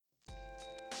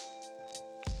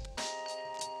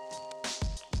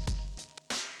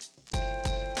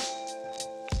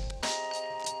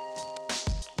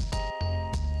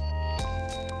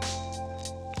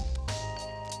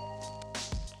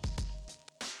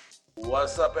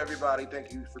What's up, everybody?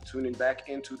 Thank you for tuning back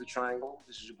into The Triangle.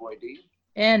 This is your boy D.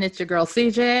 And it's your girl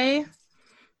CJ.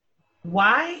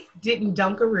 Why didn't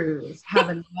Dunkaroos have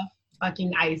enough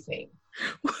fucking icing?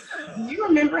 Do you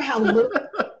remember how little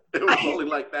It was only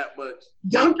like that much.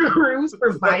 Dunkaroos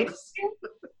provided?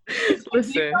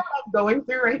 Listen, You know what I'm going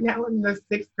through right now in the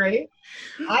 6th grade?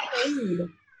 I need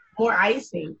more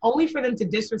icing, only for them to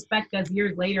disrespect us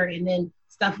years later, and then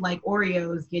stuff like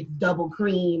Oreos gets double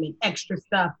cream and extra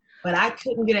stuff, but I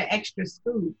couldn't get an extra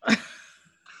scoop.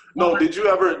 No, did you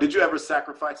ever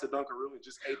sacrifice a Dunkaroo and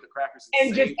just ate the crackers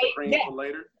and just save the ate- cream yeah. for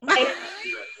later?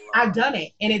 I've done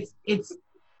it, and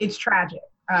it's tragic.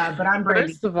 But I'm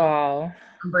Brandy. first of all,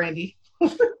 I'm Brandy.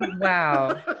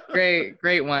 wow,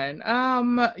 great one.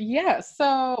 Yeah,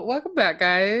 so welcome back,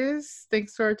 guys.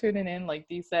 Thanks for tuning in. Like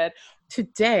Dee said,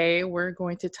 today we're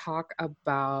going to talk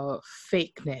about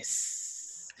fakeness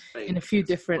in a few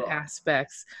different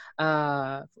aspects.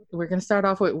 We're going to start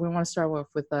off with,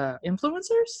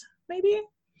 influencers, maybe,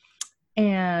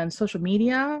 and social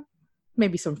media,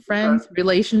 maybe some friends,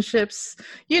 relationships.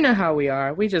 You know how we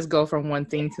are. We just go from one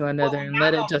thing to another and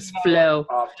let it just flow.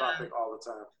 Off topic all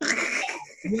the time.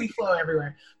 We flow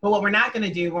everywhere. But what we're not going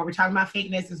to do when we're talking about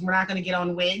fakeness is we're not going to get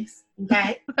on wigs,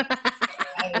 okay?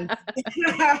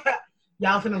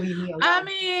 Y'all finna leave me alone. I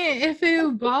mean, if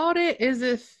you bought it, is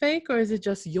it fake or is it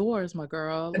just yours, my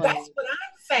girl? That's what I'm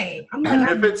saying.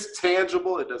 If it's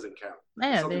tangible, it doesn't count.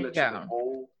 Man, there you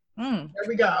go. There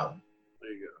we go.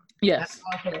 There you go. Yes. That's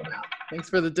all I care about. Thanks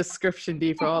for the description,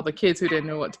 Dee, for all the kids who didn't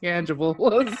know what tangible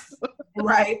was.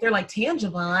 Right. They're like,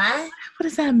 tangible, huh? What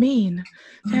does that mean?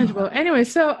 Tangible. Anyway,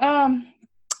 so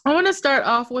I want to start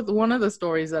off with one of the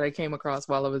stories that I came across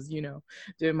while I was,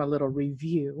 doing my little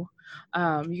review.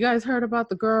 You guys heard about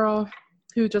the girl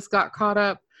who just got caught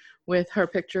up with her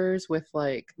pictures with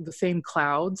like the same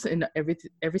clouds in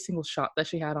every single shot that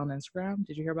she had on Instagram?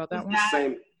 Did you hear about that one?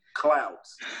 Same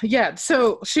clouds. Yeah,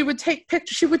 so she would take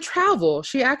pictures. She would travel.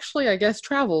 She actually, I guess,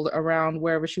 traveled around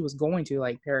wherever she was going to,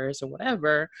 like Paris or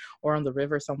whatever, or on the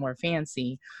river somewhere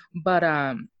fancy. But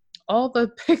all the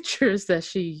pictures that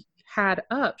she had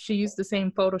up, she used the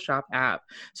same Photoshop app.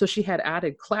 So she had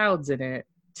added clouds in it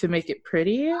to make it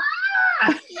pretty.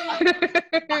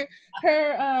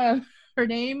 Her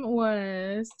name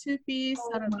was Tupi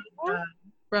Saramago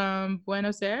from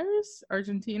Buenos Aires,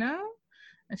 Argentina.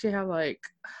 And she had like,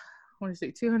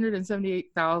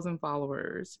 278,000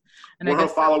 followers. And Were her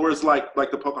followers like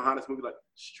the Pocahontas movie, like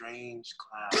strange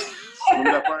clouds?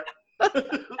 Remember that part?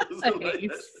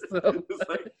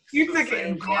 You took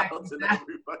it.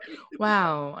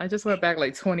 Wow, I just went back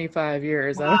like 25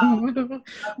 years. Wow.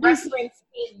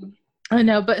 I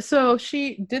know, but so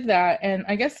she did that, and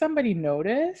I guess somebody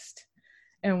noticed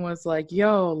and was like,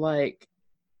 yo, like,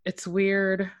 it's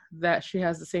weird that she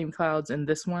has the same clouds in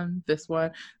this one,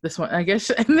 I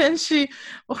guess. And then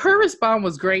her response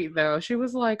was great though. She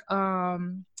was like, well,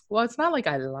 it's not like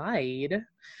I lied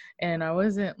and I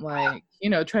wasn't like,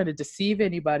 trying to deceive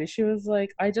anybody. She was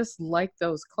like, I just like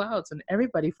those clouds and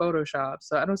everybody photoshops,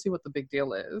 so I don't see what the big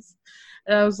deal is.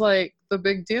 And I was like, the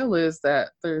big deal is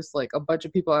that there's like a bunch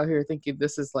of people out here thinking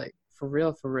this is like for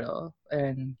real.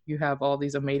 And you have all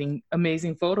these amazing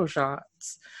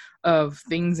photoshops of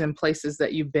things and places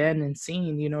that you've been and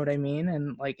seen, you know what I mean?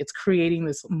 And like it's creating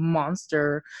this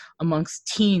monster amongst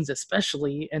teens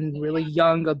especially, and really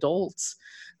young adults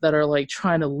that are like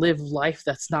trying to live life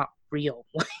that's not real.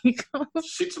 Like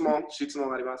Shitsumo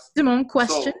arimasu. Simone,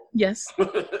 question? Yes.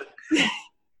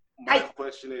 My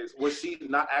question is, was she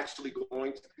not actually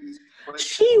going to these places?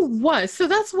 She was. So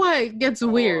that's why it gets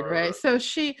weird, right? So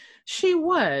she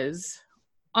was.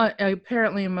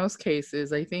 Apparently in most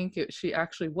cases, I think she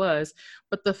actually was.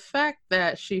 But the fact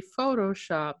that she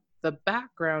photoshopped the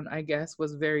background, I guess,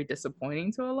 was very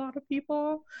disappointing to a lot of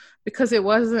people because it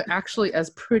wasn't actually as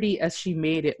pretty as she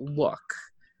made it look.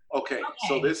 Okay.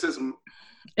 So this is...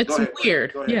 It's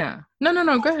weird. Yeah.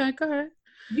 No. Go ahead.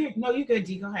 You good,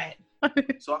 D. Go ahead.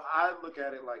 So I look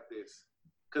at it like this,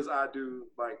 because I do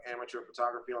like amateur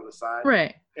photography on the side.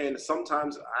 Right. And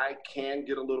sometimes I can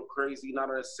get a little crazy, not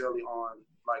necessarily on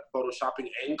like photoshopping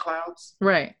in clouds.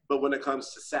 Right. But when it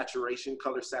comes to saturation,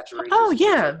 color saturation. Oh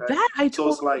yeah, that I so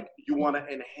it's like you want to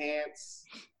enhance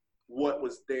what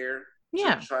was there.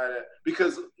 Yeah. To try to,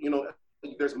 because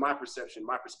there's my perception,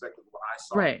 my perspective of what I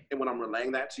saw. Right. And when I'm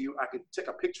relaying that to you, I could take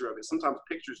a picture of it. Sometimes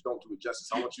pictures don't do it justice.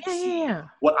 I want you to see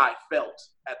what I felt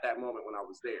at that moment when I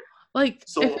was there. Like,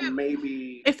 so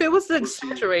maybe if it was the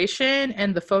saturation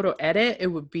and the photo edit, it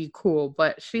would be cool.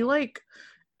 But she like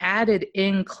added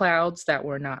in clouds that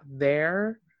were not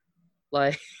there,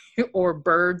 like, or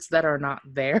birds that are not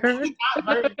there.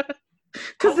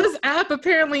 Because this app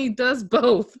apparently does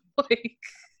both. Like,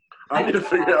 I need to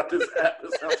figure out this app.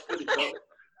 This sounds pretty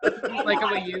dope. Like,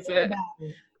 I'm gonna use it.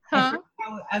 Huh?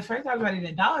 At first I was ready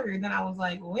to dog her, then I was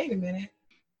like, wait a minute.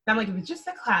 I'm like, if it's just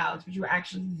the clouds, but you were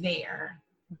actually there,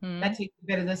 that takes a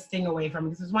bit of the sting away from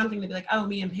it. Because it's one thing to be like, oh,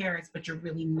 me in Paris, but you're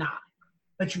really not.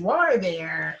 But you are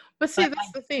there. But see,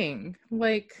 that's the thing.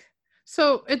 Like,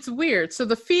 so it's weird. So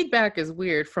the feedback is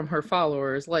weird from her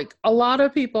followers. Like, a lot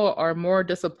of people are more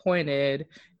disappointed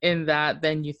in that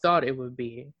than you thought it would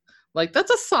be. Like,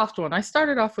 that's a soft one. I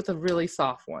started off with a really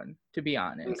soft one, to be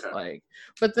honest. Okay. Like,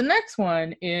 but the next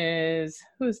one is,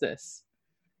 who's this?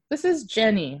 This is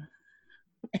Jenny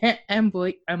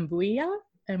Ambuila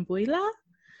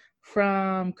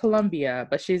from Colombia,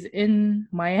 but she's in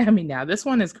Miami now. This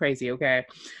one is crazy, okay?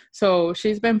 So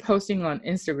she's been posting on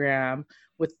Instagram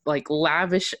with like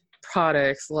lavish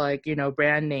products, like, you know,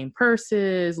 brand name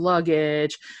purses,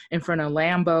 luggage in front of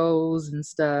Lambos and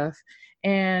stuff.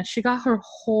 And she got her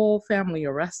whole family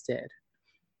arrested.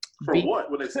 For what?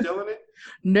 Were they stealing it?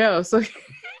 No, so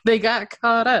they got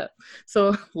caught up.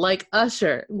 So like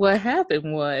Usher, what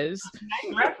happened was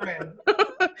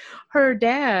her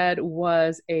dad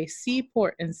was a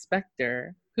seaport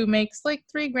inspector who makes like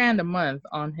 $3,000 a month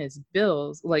on his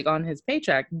bills, like on his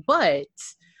paycheck. But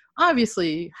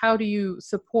obviously, how do you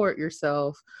support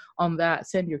yourself on that?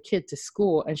 Send your kid to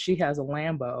school, and she has a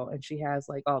Lambo, and she has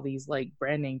like all these like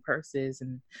brand name purses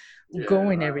and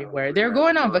going everywhere. They're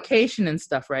going on vacation and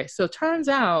stuff, right? So it turns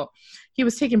out he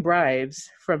was taking bribes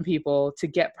from people to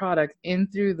get product in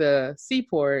through the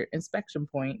seaport inspection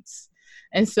points.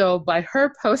 And so by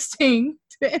her posting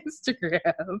to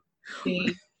Instagram,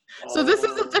 so this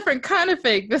is a different kind of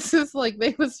fake. This is like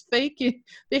they was faking.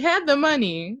 They had the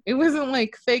money. It wasn't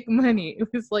like fake money. It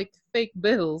was like fake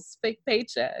bills, fake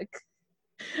paycheck.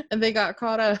 And they got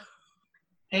caught up.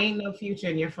 Ain't no future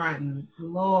in your front,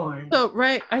 Lord. So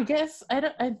right, I guess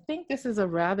I think this is a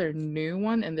rather new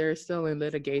one, and they're still in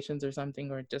litigations or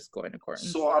something, or just going to court.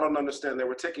 So I don't understand. They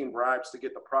were taking bribes to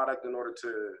get the product in order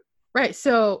to. Right.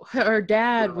 So her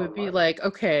dad would be like,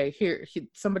 okay,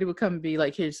 somebody would come and be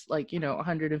like, here's like, you know,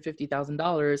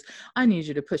 $150,000. I need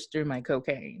you to push through my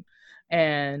cocaine.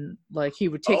 And like, he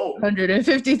would take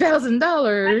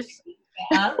 $150,000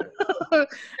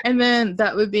 and then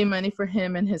that would be money for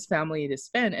him and his family to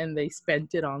spend. And they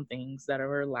spent it on things that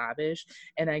are lavish.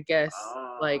 And I guess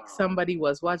like somebody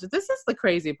was watching. This is the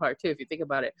crazy part too, if you think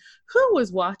about it. Who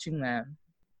was watching them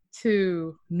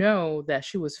to know that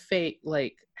she was fake?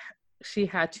 Like, she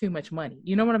had too much money.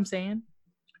 You know what I'm saying?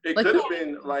 It like, could have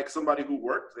been like somebody who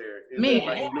worked there. Me.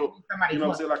 Like, you know what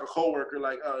I'm saying? Like a coworker,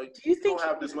 like, do you don't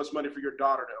have this much money for your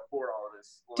daughter to afford all of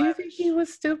this. Do you think he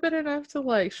was stupid enough to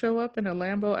like show up in a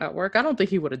Lambo at work? I don't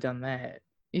think he would have done that.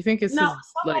 You think it's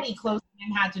somebody like, close to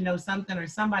him had to know something, or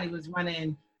somebody was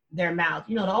running their mouth.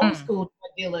 You know, the old school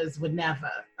dealers would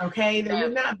never. Okay, there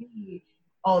would not be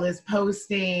all this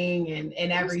posting and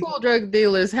everything. School drug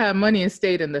dealers have money and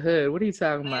stayed in the hood. What are you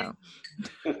talking about?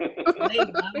 Lay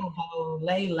low, ho,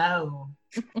 lay low.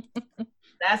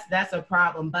 That's a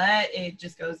problem. But it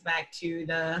just goes back to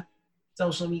the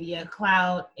social media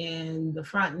clout and the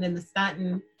fronting and the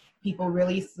stunting. People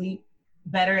really sleep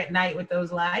better at night with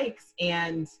those likes.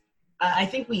 And I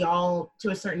think we all, to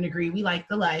a certain degree, we like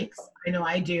the likes. I know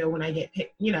I do when I get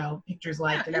pictures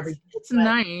liked and everything. It's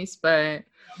nice, but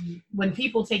when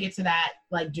people take it to that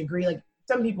like degree, like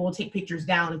some people will take pictures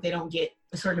down if they don't get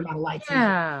a certain amount of likes.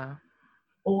 Yeah.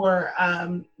 Or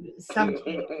some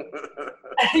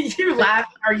you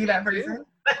laugh. Are you that person?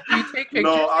 You take pictures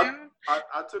down?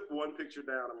 I took one picture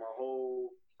down in my whole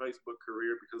Facebook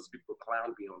career because people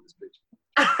clowned me on this picture.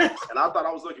 And I thought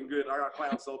I was looking good. I got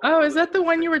clowned so bad. Oh, is that the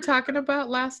one you were talking about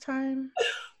last time?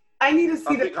 I need to see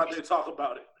I think I did talk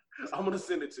about it. I'm going to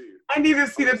send it to you. I need to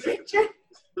see the picture.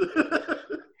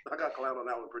 I got clowned on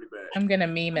that one pretty bad. I'm going to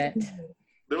meme it.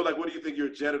 They were like, what do you think, you're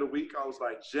Jet of the Week? I was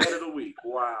like, Jet of the Week.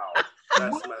 Wow. Why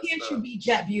can't you be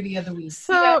Jet Beauty of the Week?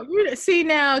 So, you see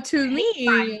now, to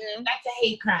me, that's a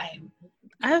hate crime.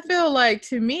 I feel like,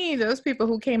 to me, those people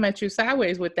who came at you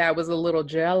sideways with that was a little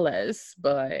jealous,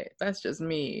 but that's just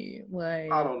me.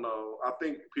 Like, I don't know. I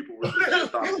think people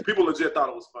legit thought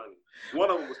it was funny. One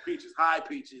of them was Peaches. Hi,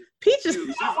 Peaches. Peaches.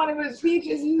 One of those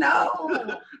Peaches.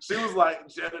 No. She was like,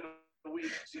 Jet of the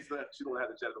Week. She said she don't have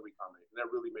the Jet of the Week comment. And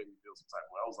that really made me feel some type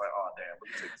of way. I was like, oh, damn. Let me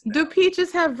take this down. Do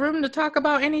Peaches have room to talk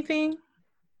about anything?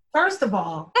 First of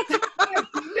all,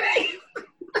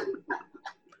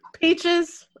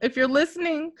 Peaches, if you're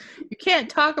listening, you can't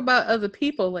talk about other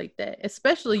people like that,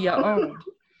 especially your own.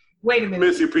 Wait a minute.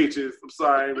 Miss you, Peaches. I'm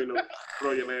sorry, I didn't mean to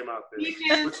throw your name out there. Peaches,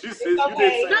 But you, it's you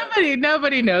okay. did say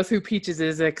Nobody knows who Peaches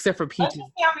is except for Let's Peaches.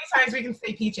 just see how many times we can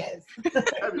say Peaches.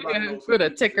 everybody Yeah, knows. put a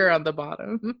ticker on the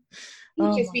bottom.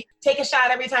 Peaches. Take a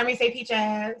shot every time we say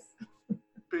Peaches.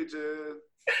 Peaches.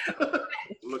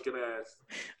 Looking ass.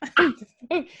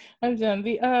 I'm done.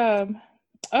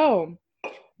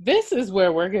 This is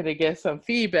where we're gonna get some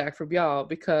feedback from y'all,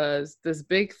 because this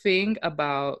big thing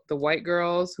about the white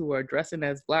girls who are dressing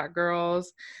as black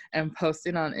girls and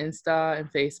posting on Insta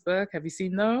and Facebook. Have you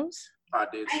seen those? I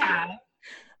did see Yeah.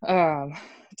 that.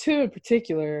 Two in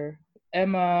particular.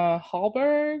 Emma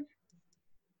Hallberg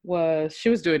was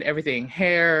doing everything: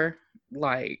 hair,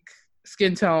 like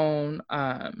skin tone,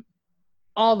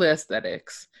 all the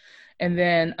aesthetics. And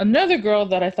then another girl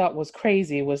that I thought was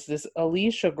crazy was this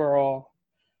Alicia girl.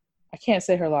 I can't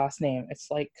say her last name. It's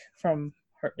like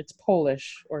it's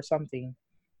Polish or something.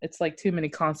 It's like too many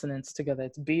consonants together.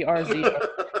 It's BRZ.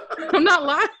 I'm not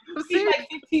lying. I'm Speak serious. like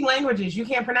 15 languages. You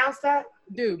can't pronounce that?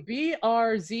 Dude,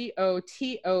 BRZOTOWSK.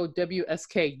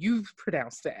 You've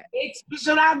pronounced that. It's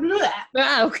blah.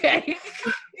 Ah, okay.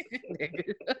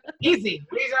 Easy.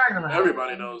 What are you talking about?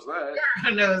 Everybody knows that.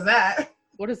 Everyone knows that.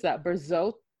 What is that?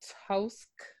 Berzotosk?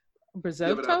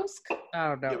 I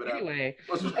don't know. Give it up. Anyway,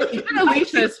 What's even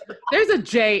Alicia's, there's a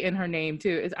J in her name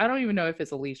too. I don't even know if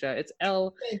it's Alicia. It's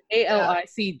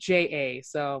Alicja.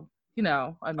 So, you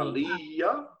know, I mean,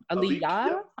 Alicia. I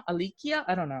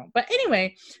don't know. But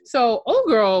anyway, so old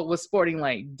girl was sporting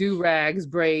like do-rags,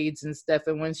 braids and stuff.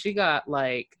 And when she got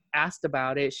like asked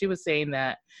about it, she was saying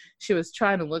that she was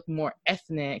trying to look more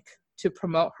ethnic to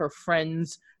promote her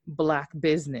friend's black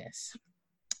business,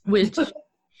 which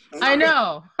I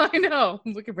know. Look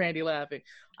at Brandy laughing.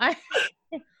 Sorry.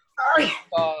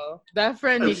 That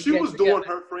friend. If she was doing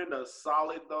her friend a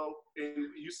solid though, and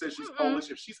you said she's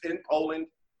Polish. If she's in Poland,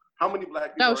 how many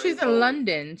black people? No, are she's in Poland?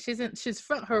 London.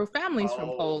 Her family's from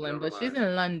Poland, but she's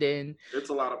in London. It's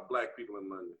a lot of black people in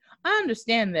London. I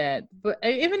understand that, but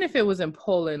even if it was in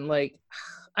Poland, like,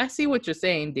 I see what you're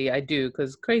saying, D. I do,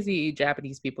 because crazy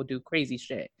Japanese people do crazy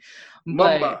shit.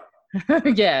 But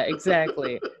yeah,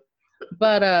 exactly.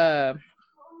 But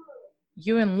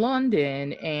you in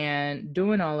London and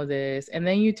doing all of this, and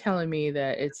then you telling me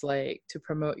that it's like to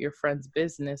promote your friend's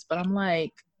business. But I'm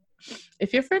like,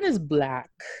 if your friend is black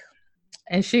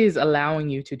and she's allowing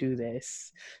you to do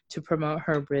this to promote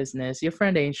her business, your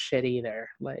friend ain't shit either.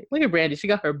 Like, look at Brandy. She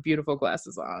got her beautiful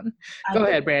glasses on. Go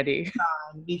ahead, Brandy.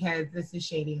 Because this is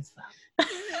shady as fuck.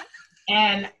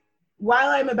 And while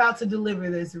I'm about to deliver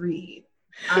this read,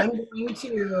 I'm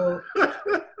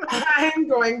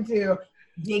going to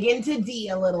dig into D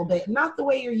a little bit. Not the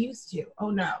way you're used to. Oh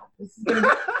no. This is going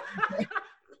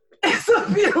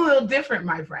to be a little different,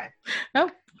 my friend.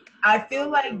 Oh. I feel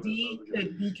like D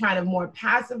could be kind of more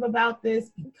passive about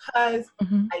this because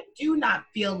I do not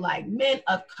feel like men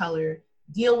of color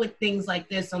deal with things like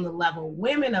this on the level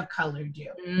women of color do.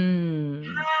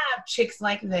 Have chicks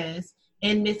like this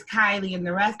and Miss Kylie and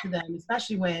the rest of them,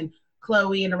 especially when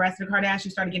Khloe and the rest of the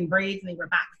Kardashians started getting braids and they were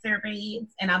boxer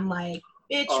braids. And I'm like,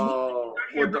 bitch.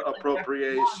 With the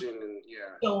appropriation. And,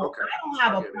 yeah. So okay. I don't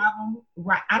have a problem.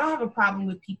 Right. I don't have a problem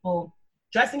with people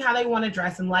dressing how they want to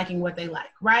dress and liking what they like.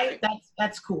 Right.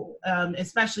 That's cool.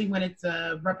 Especially when it's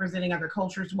representing other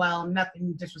cultures well,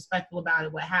 nothing disrespectful about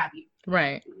it, what have you.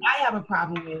 Right. What I have a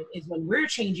problem with is when we're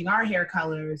changing our hair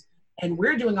colors and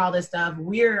we're doing all this stuff,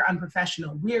 we're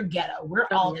unprofessional, we're ghetto, we're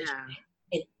all this shit.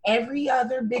 And every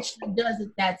other bitch that does it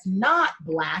that's not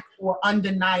black or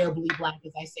undeniably black,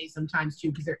 as I say sometimes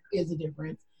too, because there is a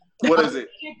difference. What is it?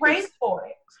 Get praised for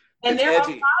it. And they're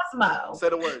edgy. on Cosmo. Say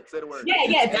the word. Yeah,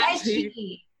 it's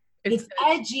edgy. It's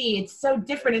edgy. It's so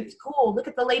different. It's cool. Look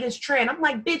at the latest trend. I'm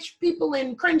like, bitch, people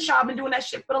in Crenshaw been doing that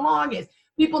shit for the longest.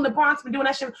 People in the Bronx been doing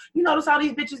that shit. You notice all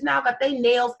these bitches now got they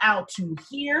nails out to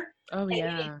here. Oh,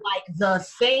 yeah. It's like the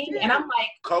same. Yeah. And I'm like,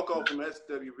 Coco from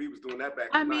SWV was doing that back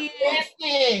I in the mean,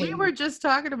 90s. we were just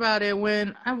talking about it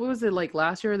when, what was it, like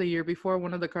last year or the year before,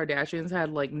 one of the Kardashians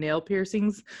had like nail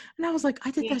piercings. And I was like,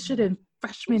 I did that shit in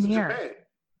freshman year. Japan.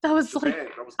 That was Japan.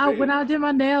 like, That was when I did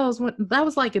my nails, that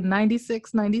was like in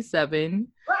 96, 97.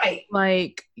 Right.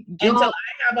 Like, and so I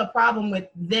have a problem with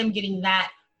them getting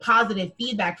that positive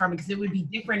feedback from it because it would be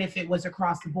different if it was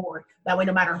across the board. That way,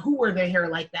 no matter who wore their hair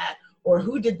like that or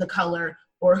who did the color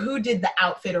or who did the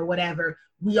outfit or whatever,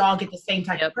 we all get the same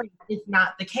type of praise. It's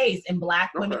not the case. And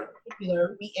black women in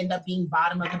particular, we end up being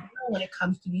bottom of the pool when it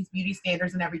comes to these beauty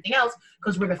standards and everything else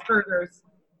because we're the furthest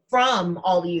from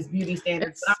all these beauty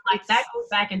standards. But I'm like, that goes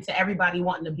back into everybody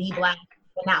wanting to be black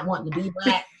but not wanting to be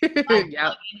black. Like,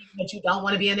 but you don't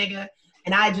want to be a nigga.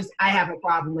 And I have a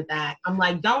problem with that. I'm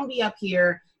like, don't be up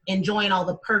here enjoying all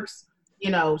the perks,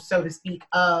 so to speak,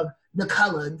 of the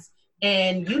colors,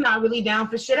 and you're not really down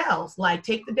for shit else. Like,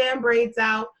 take the damn braids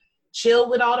out, chill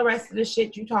with all the rest of the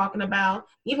shit you talking about,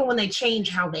 even when they change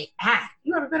how they act.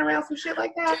 You ever been around some shit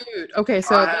like that? Dude, okay,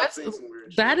 so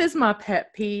that is my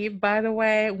pet peeve, by the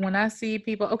way. When I see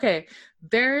people, okay,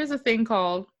 there is a thing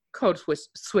called code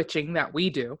switching that we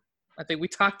do. I think we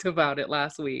talked about it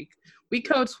last week. We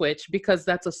code switch because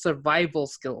that's a survival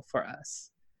skill for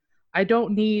us. I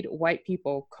don't need white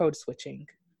people code switching.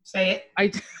 Say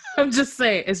it. I'm just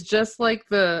saying, it's just like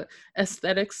the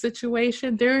aesthetic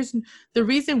situation. The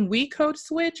reason we code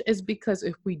switch is because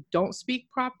if we don't speak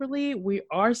properly, we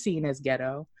are seen as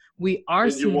ghetto. We are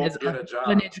seen as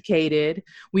uneducated.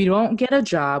 We don't get a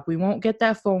job. We won't get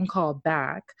that phone call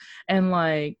back. And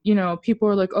like, people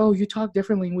are like, oh, you talk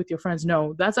differently with your friends.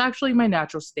 No, that's actually my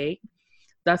natural state.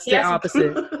 That's the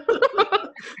opposite.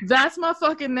 That's my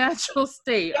fucking natural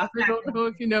state. I don't know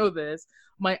if you know this.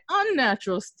 My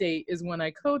unnatural state is when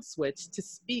I code switch to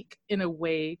speak in a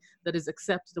way that is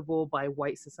acceptable by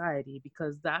white society,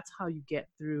 because that's how you get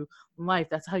through life.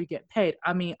 That's how you get paid.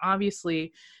 I mean,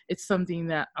 obviously, it's something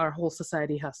that our whole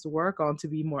society has to work on to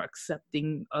be more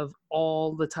accepting of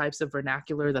all the types of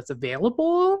vernacular that's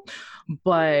available.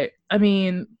 But I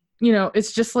mean,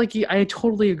 it's just like, I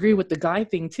totally agree with the guy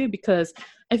thing too, because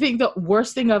I think the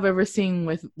worst thing I've ever seen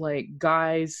with like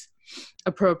guys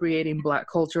appropriating Black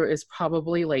culture is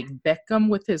probably like Beckham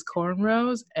with his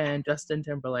cornrows and Justin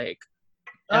Timberlake.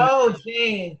 Oh,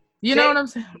 Jane. You know what I'm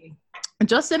saying?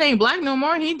 Justin ain't Black no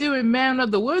more. He doing Man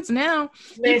of the Woods now.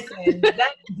 Listen, that's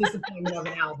a disappointment of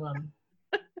an album.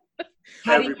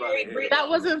 That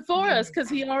wasn't for us because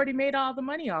he already made all the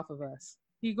money off of us.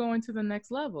 He going to the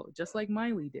next level, just like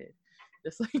Miley did.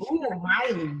 Just like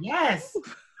Miley, yes.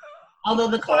 Although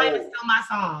The Climb is still my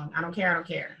song. I don't care.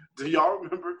 Do y'all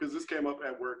remember? Because this came up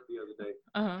at work the other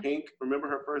day. Pink, remember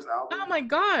her first album? Oh my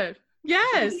God.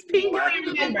 Yes. Pink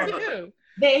too.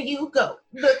 There you go.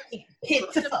 Looking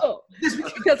pitiful.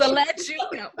 Because I let you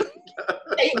know.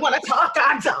 They want to talk,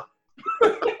 I don't.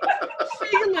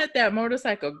 You let that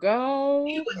motorcycle go.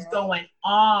 He was going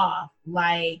off,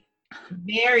 like,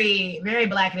 very, very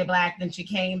blackity black. Then she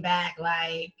came back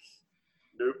like,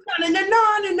 nope.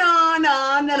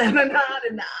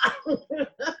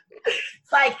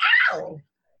 It's like, ow.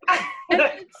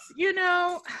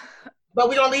 But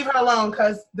we don't leave her alone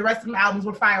because the rest of the albums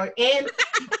were fire. And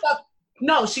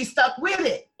she stuck with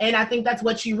it. And I think that's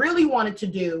what she really wanted to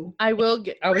do. I was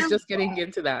just getting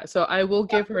into that. So I will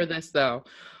give her this though.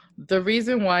 The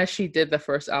reason why she did the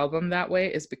first album that way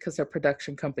is because her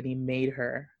production company made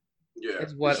her. Yeah,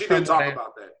 she did talk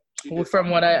about that. From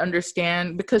what I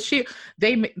understand, because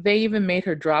they even made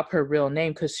her drop her real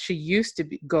name because she used to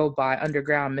go by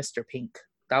underground Mr. Pink.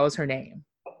 That was her name.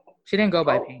 She didn't go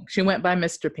by Pink. She went by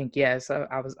Mr. Pink. Yes,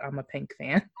 I'm a Pink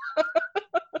fan.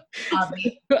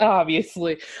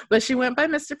 Obviously, but she went by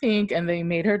Mr. Pink and they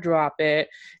made her drop it.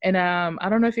 And I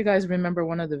don't know if you guys remember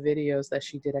one of the videos that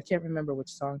she did. I can't remember which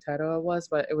song title it was,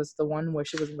 but it was the one where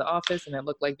she was in the office and it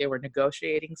looked like they were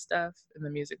negotiating stuff in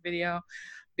the music video,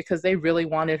 because they really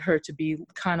wanted her to be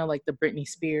kind of like the Britney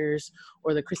Spears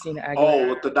or the Christina Aguilera. Oh,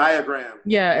 with the diagram.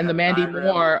 Yeah, and the Mandy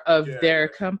Moore of their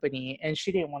company. And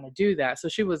she didn't want to do that. So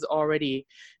she was already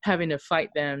having to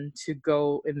fight them to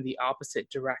go in the opposite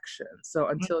direction. So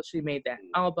until she made that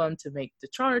album to make the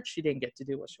chart, she didn't get to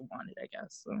do what she wanted, I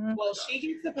guess. Well, she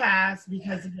gets a pass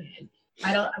because, again,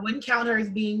 I wouldn't count her as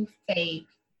being fake.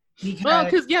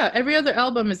 Because every other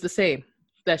album is the same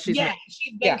that she's made.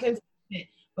 She's been consistent.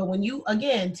 But when you,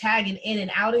 again, tagging in and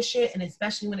out of shit, and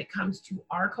especially when it comes to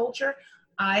our culture,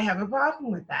 I have a problem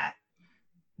with that.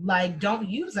 Like, don't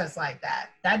use us like that.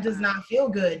 That does not feel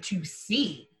good to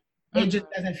see. It just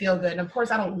doesn't feel good. And of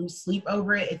course, I don't lose sleep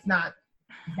over it. It's not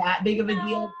that big of a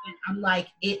deal. But I'm like,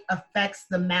 it affects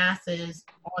the masses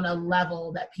on a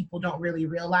level that people don't really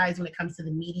realize when it comes to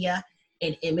the media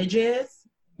and images.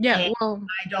 Yeah, well,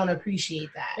 I don't appreciate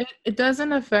that. It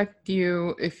doesn't affect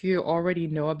you if you already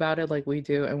know about it like we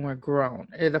do and we're grown.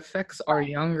 It affects our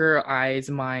younger eyes,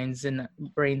 minds, and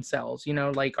brain cells.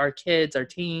 Like our kids, our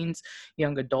teens,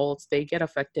 young adults, they get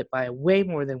affected by it way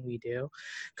more than we do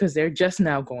because they're just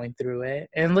now going through it.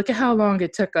 And look at how long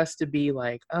it took us to be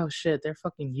like, oh shit, they're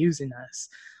fucking using us.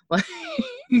 Like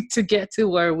to get to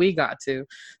where we got to.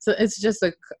 So it's just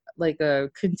a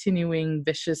continuing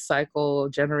vicious cycle,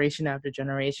 generation after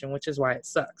generation, which is why it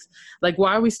sucks. Like,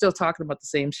 why are we still talking about the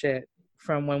same shit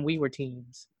from when we were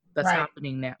teens that's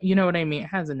happening now? You know what I mean? It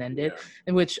hasn't ended.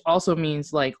 And which also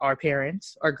means like our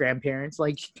parents, our grandparents,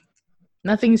 like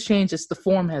nothing's changed. It's the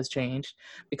form has changed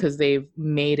because they've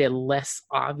made it less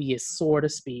obvious, so to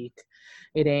speak,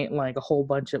 It ain't like a whole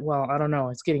bunch of, well, I don't know,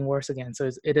 it's getting worse again. So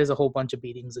it is a whole bunch of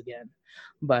beatings again.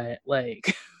 But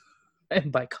like,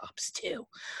 and by cops too.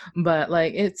 But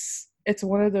like, it's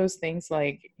one of those things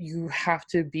like you have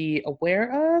to be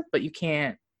aware of, but you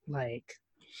can't like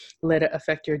let it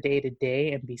affect your day to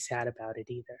day and be sad about it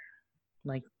either.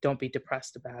 Like, don't be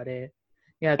depressed about it.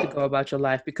 You have to go about your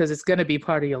life because it's going to be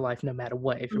part of your life no matter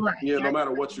what. Right. Yeah, no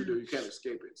matter what you do, you can't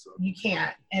escape it. So you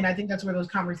can't. And I think that's where those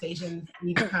conversations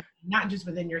need to come, not just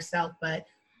within yourself, but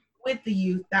with the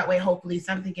youth. That way, hopefully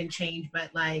something can change. But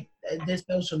like this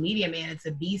social media, man, it's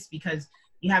a beast because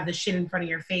you have the shit in front of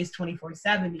your face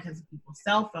 24/7 because of people's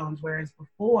cell phones. Whereas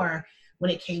before, when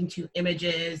it came to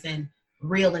images and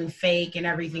real and fake and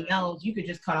everything else, you could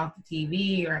just cut off the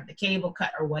TV or have the cable cut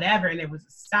or whatever, and there was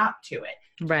a stop to it.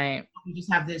 Right. You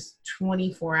just have this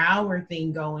 24-hour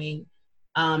thing going.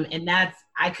 And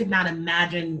I could not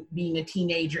imagine being a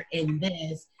teenager in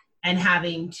this and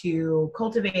having to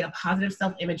cultivate a positive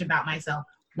self-image about myself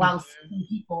while seeing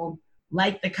people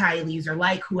like the Kylies or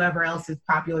like whoever else is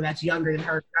popular that's younger than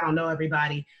her. I don't know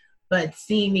everybody, but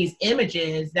seeing these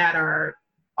images that are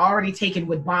already taken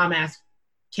with bomb-ass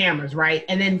cameras, right?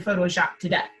 And then photoshopped to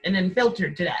death and then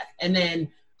filtered to death and then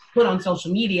put on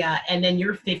social media, and then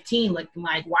you're 15 looking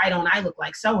like, why don't I look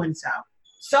like so-and-so?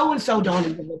 So-and-so don't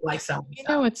even look like so-and-so. You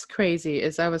know what's crazy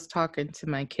is I was talking to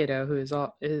my kiddo who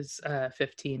is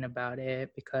 15 about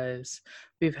it because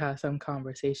we've had some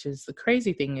conversations. The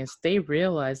crazy thing is they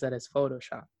realize that it's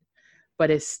Photoshop, but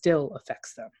it still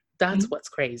affects them. That's what's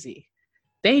crazy.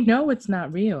 They know it's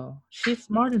not real. She's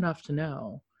smart enough to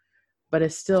know, but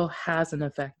it still has an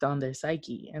effect on their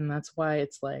psyche. And that's why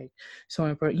it's like so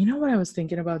important. You know what I was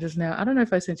thinking about just now? I don't know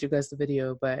if I sent you guys the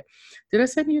video, but did I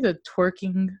send you the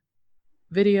twerking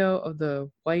video of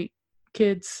the white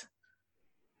kids?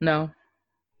 No.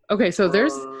 Okay, so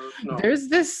there's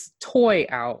this toy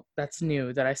out that's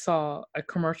new that I saw a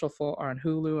commercial for on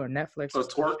Hulu or Netflix. A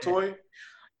twerk toy?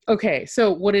 Okay,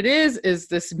 so what it is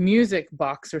this music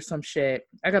box or some shit.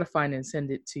 I gotta find it and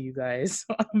send it to you guys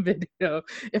on video.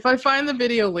 If I find the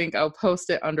video link, I'll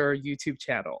post it under our YouTube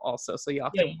channel also, so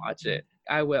y'all can watch it.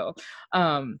 I will.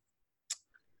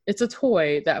 It's a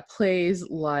toy that plays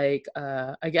like,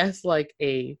 I guess like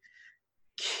a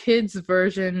kid's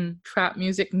version trap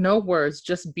music, no words,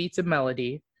 just beats and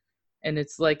melody. And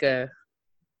it's like a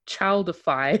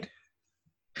childified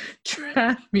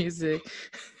trap music.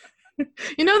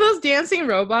 You know those dancing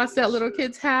robots that little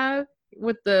kids have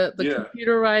with the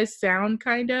computerized sound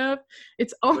kind of?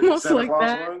 It's almost like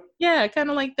that. One? Yeah,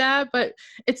 kind of like that, but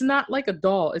it's not like a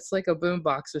doll. It's like a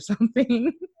boombox or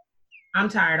something. I'm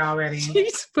tired already.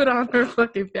 She's put on her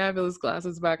fucking fabulous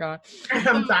glasses back on.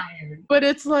 I'm tired. But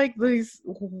it's like these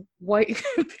white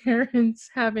parents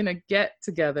having a get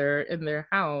together in their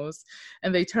house,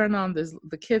 and they turn on this,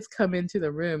 the kids come into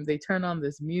the room, they turn on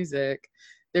this music.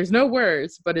 There's no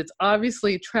words, but it's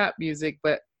obviously trap music,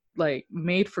 but like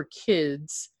made for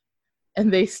kids. And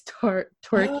they start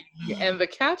twerking. And the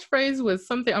catchphrase was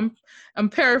something, I'm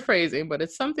paraphrasing, but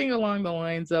it's something along the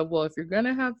lines of, well, if you're going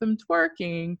to have them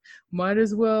twerking, might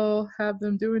as well have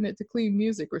them doing it to clean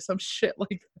music or some shit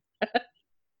like that.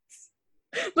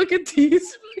 Look at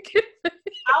these.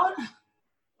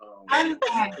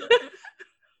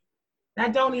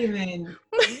 That don't even.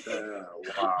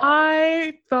 Wow.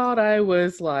 I thought I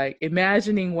was like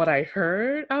imagining what I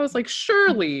heard. I was like,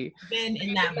 surely been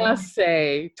in that must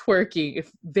say twerking. If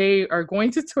they are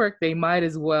going to twerk, they might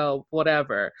as well,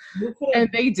 whatever. And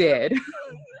they did.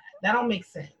 That don't make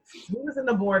sense. Who was in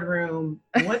the boardroom?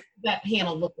 What did that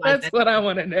panel look like? That's what I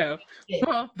want to know.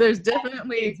 Well, there's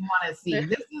definitely want to see.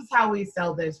 This is how we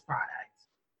sell this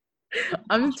product.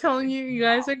 I'm telling you, you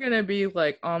guys are gonna be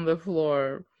like on the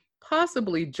floor.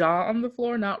 Possibly jaw on the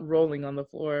floor, not rolling on the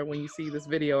floor when you see this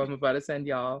video I'm about to send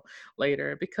y'all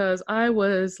later, because I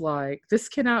was like, this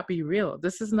cannot be real.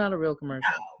 This is not a real commercial.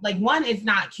 No. Like, one, it's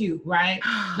not cute, right?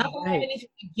 Not that I have anything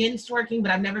against twerking,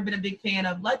 but I've never been a big fan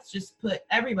of, let's just put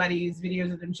everybody's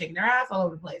videos of them shaking their ass all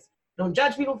over the place. Don't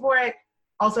judge people for it.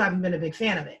 Also, haven't been a big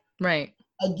fan of it. Right.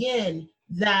 Again,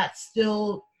 that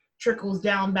still trickles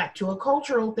down back to a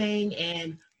cultural thing,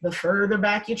 and the further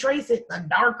back you trace it, the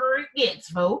darker it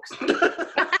gets, folks.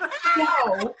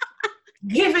 So,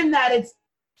 given that it's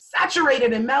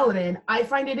saturated in melanin, I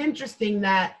find it interesting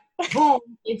that, boom,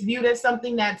 it's viewed as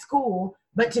something that's cool,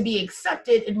 but to be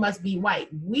accepted, it must be white.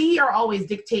 We are always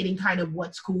dictating kind of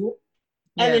what's cool.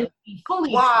 And then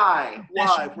fully. Why?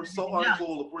 If we're so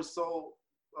uncool, if we're so.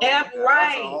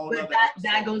 Right, but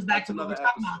that goes back to what we're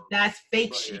talking about. That's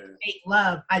fake shit, fake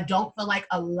love. I don't feel like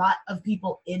a lot of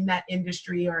people in that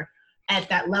industry or at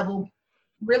that level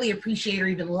really appreciate or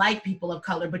even like people of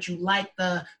color, but you like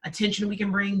the attention we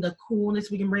can bring, the coolness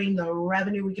we can bring, the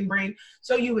revenue we can bring.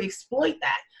 So you exploit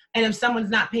that. And if someone's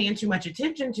not paying too much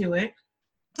attention to it,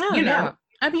 Oh, you know, yeah.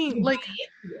 I mean, you like, buy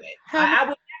into it. how, I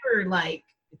would never like,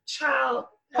 child.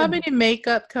 how many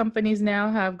makeup companies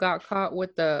now have got caught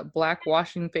with the black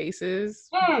washing faces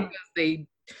Mm. because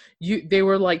they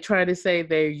were like trying to say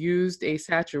they used a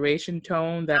saturation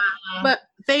tone that, but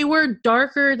they were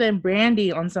darker than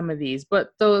Brandy on some of these,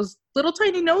 but those little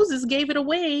tiny noses gave it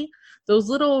away. Those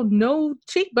little no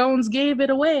cheekbones gave it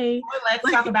away. Or let's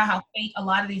talk about how fake a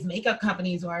lot of these makeup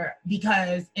companies were,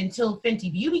 because until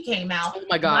Fenty Beauty came out, Oh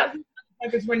my a lot God. of these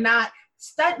motherfuckers were not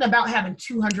studying about having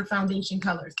 200 foundation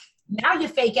colors. Now your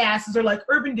fake asses are like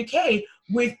Urban Decay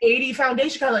with 80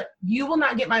 foundation color. You will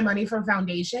not get my money for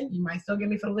foundation. You might still get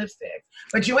me for lipstick,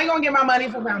 but you ain't gonna get my money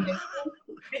for foundation.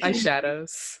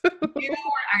 Eyeshadows.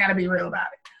 I gotta be real about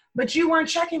it. But you weren't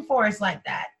checking for us like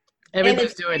that.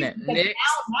 Everybody's doing it.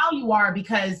 Now you are,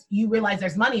 because you realize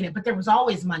there's money in it, but there was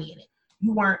always money in it.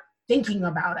 You weren't thinking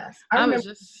about us. I was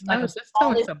just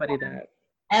telling somebody that.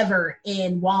 Ever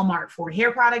in Walmart for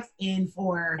hair products and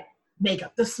for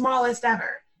makeup, the smallest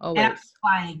ever. Always. And I was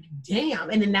like, damn.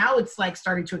 And then now it's like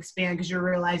starting to expand, because you're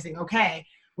realizing, okay,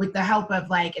 with the help of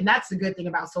like, and that's the good thing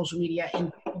about social media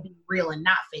and being real and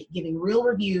not fake, giving real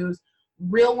reviews,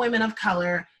 real women of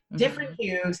color, different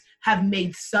hues have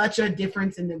made such a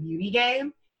difference in the beauty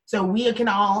game. So we can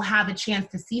all have a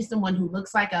chance to see someone who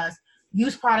looks like us,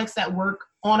 use products that work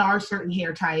on our certain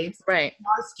hair types, right,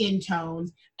 our skin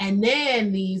tones, and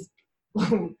then these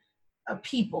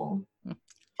people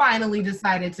finally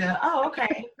decided to, oh,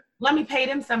 okay, let me pay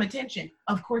them some attention.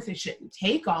 Of course, it shouldn't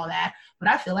take all that, but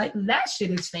I feel like that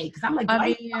shit is fake. Because I'm like,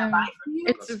 I mean, buy from you?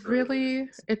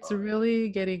 it's really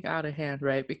getting out of hand,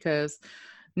 right? Because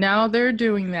now they're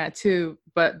doing that too,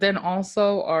 but then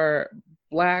also our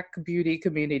Black beauty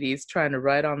communities trying to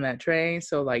ride on that train.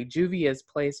 So like Juvia's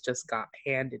Place just got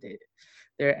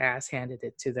their ass handed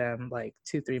it to them like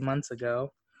 2-3 months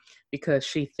ago, because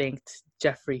she thanked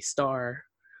Jeffree Star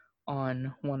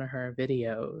on one of her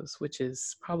videos, which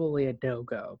is probably a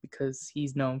no-go because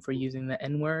he's known for using the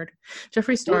N-word.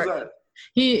 Jeffree Star,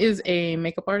 he is a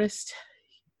makeup artist.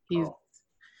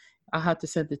 I'll have to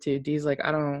send it to you. D's like,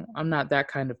 I'm not that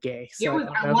kind of gay. So it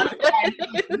was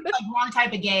one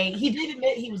type of gay. He did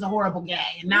admit he was a horrible gay,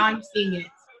 and now I'm seeing it.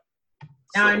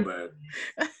 Bad.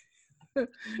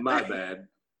 My bad.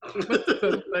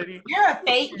 So funny. You're a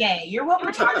fake gay. You're what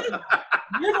we're talking about.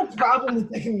 You're the problem with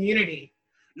the community.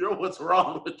 You're what's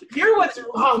wrong with the community. You're what's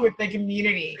wrong with the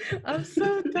community. I'm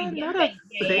so done. Not a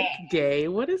fake gay.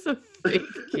 What is a fake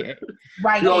gay?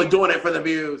 Right. You're only doing it for the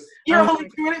views. You're only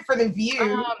doing it for the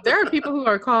views. There are people who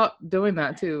are caught doing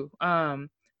that too.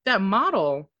 That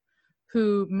model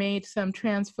who made some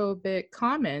transphobic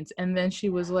comments, and then she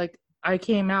was like, I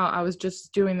came out, I was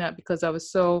just doing that because I was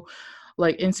so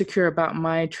like insecure about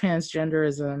my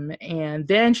transgenderism, and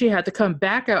then she had to come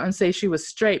back out and say she was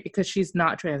straight because she's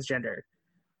not transgendered.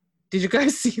 Did you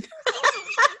guys see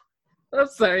that? I'm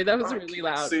sorry, that was really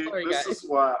loud. See, sorry, this guys. is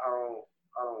why I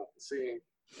don't see.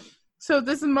 So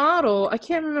this model, I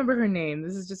can't remember her name.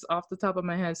 This is just off the top of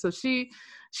my head. So she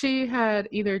had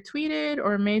either tweeted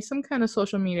or made some kind of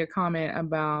social media comment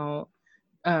about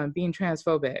being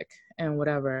transphobic and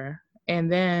whatever. And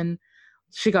then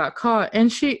she got caught. And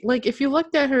she, like, if you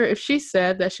looked at her, if she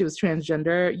said that she was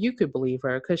transgender, you could believe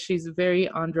her because she's very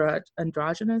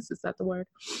androgynous. Is that the word?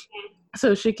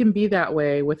 So she can be that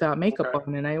way without makeup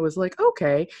on. And I was like,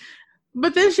 okay.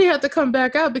 But then she had to come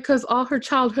back out because all her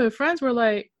childhood friends were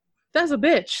like, that's a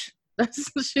bitch.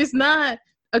 She's not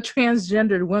a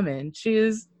transgendered woman.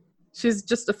 She's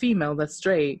just a female that's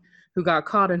straight who got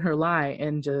caught in her lie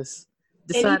and just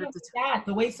decided to.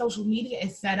 The way social media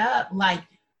is set up, like,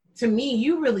 to me,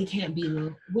 you really can't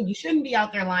be, well, you shouldn't be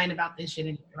out there lying about this shit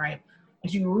anyway, right?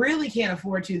 But you really can't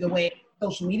afford to, the way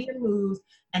social media moves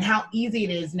and how easy it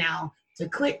is now to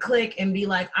click and be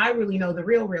like, I really know the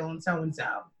real and so.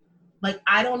 Like,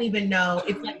 I don't even know.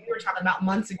 It's like we were talking about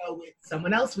months ago with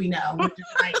someone else we know. Which is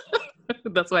like,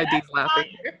 that's why Dee's laughing.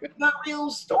 The real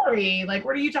story. Like,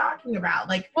 what are you talking about?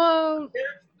 Like, well, there's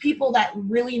people that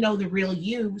really know the real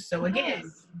you. So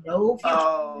again, no future.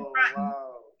 Oh, wow.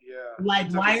 Yeah.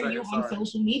 Like, why are you on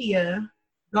social media?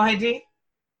 Go ahead, D.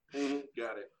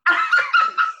 Got it.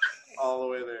 All the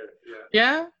way there. Yeah.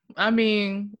 Yeah. I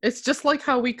mean, it's just like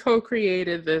how we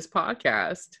co-created this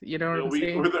podcast. You know what I'm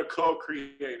saying? We're the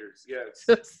co-creators. Yes.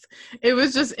 It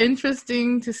was just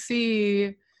interesting to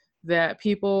see that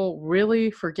people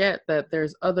really forget that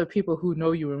there's other people who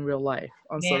know you in real life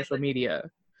on social media.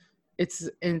 It's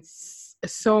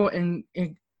so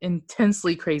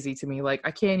intensely crazy to me. Like,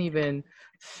 I can't even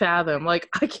fathom. Like,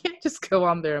 I can't just go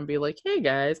on there and be like, hey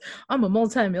guys, I'm a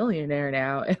multimillionaire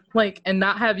now, and like, and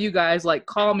not have you guys like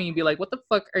call me and be like, what the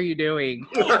fuck are you doing?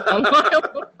 I'm like,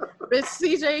 but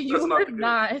CJ, you are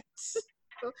not.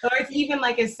 Or it's even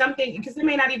like it's something, because it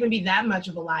may not even be that much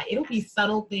of a lie. It'll be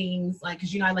subtle things, like,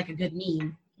 because I like a good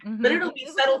meme. Mm-hmm. But it'll be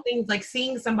subtle things like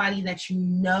seeing somebody that you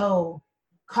know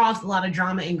caused a lot of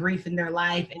drama and grief in their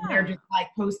life, and they're just like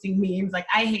posting memes like,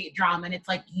 I hate drama, and it's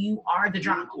like, you are the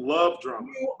drama. You love drama.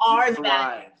 You are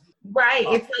that. Right.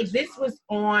 It's like, this was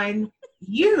on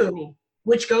you,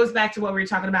 which goes back to what we were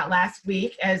talking about last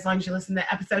week, as long as you listen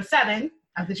to episode 7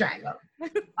 of The Triangle.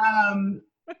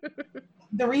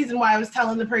 The reason why I was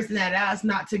telling the person that asked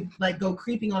not to like go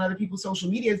creeping on other people's social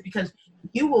media is because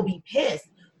you will be pissed.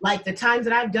 Like the times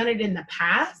that I've done it in the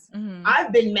past,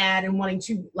 I've been mad and wanting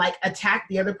to like attack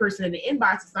the other person in the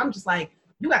inbox. So I'm just like,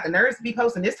 you got the nerves to be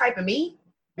posting this type of me?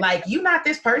 Like, you not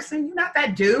this person, you not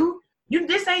that dude.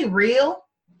 This ain't real.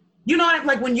 You know what I'm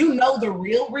like, when you know the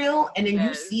real, and then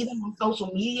you see them on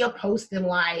social media posting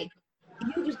like,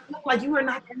 you just look like you are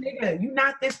not that nigga. You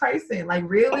not this person. Like,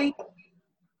 really?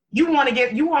 You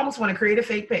almost want to create a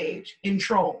fake page and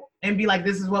troll and be like,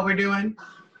 this is what we're doing.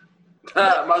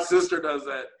 My sister does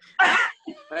that.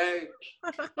 Hey,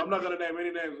 I'm not going to name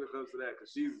any names when it comes to that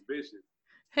because she's vicious.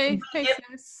 Hey,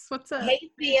 sis, what's up?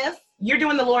 Hey, sis, you're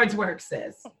doing the Lord's work,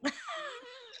 sis.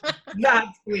 God,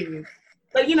 please.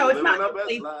 But, you know, it's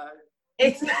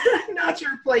not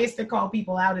your place to call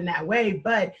people out in that way,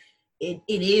 but it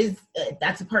is,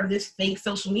 that's a part of this fake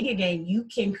social media game. You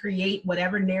can create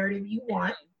whatever narrative you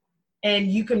want, and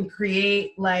you can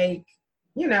create, like,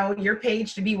 you know, your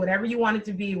page to be whatever you want it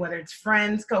to be, whether it's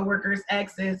friends, coworkers,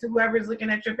 exes, whoever's looking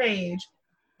at your page.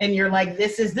 And you're like,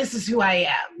 this is who I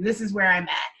am. This is where I'm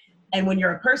at. And when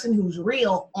you're a person who's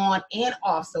real on and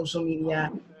off social media,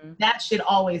 that shit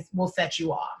always will set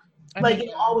you off. Like,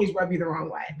 it'll always rub you the wrong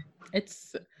way.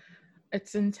 It's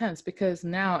intense because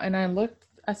now, and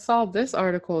I saw this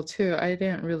article too. I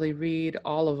didn't really read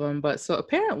all of them, but so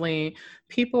apparently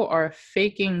people are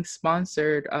faking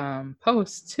sponsored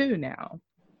posts too now.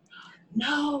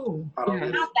 No,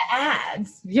 not the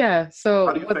ads. Yeah. So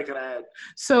how do you fake an ad?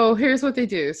 So here's what they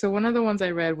do. So one of the ones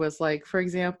I read was like, for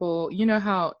example, you know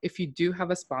how if you do have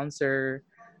a sponsor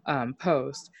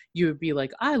post, you would be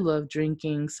like, I love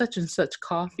drinking such and such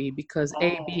coffee because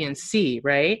A, B, and C,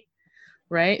 right?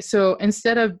 Right. So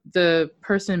instead of the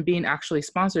person being actually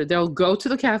sponsored, they'll go to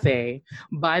the cafe,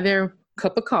 buy their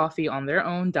cup of coffee on their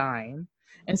own dime,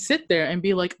 and sit there and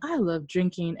be like, I love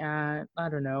drinking at, I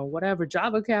don't know, whatever,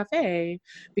 Java Cafe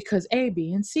because A,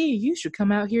 B, and C, you should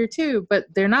come out here too. But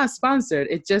they're not sponsored.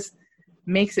 It just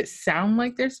makes it sound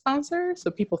like they're sponsored.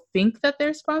 So people think that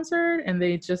they're sponsored and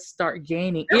they just start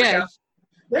gaining. There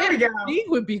we go. He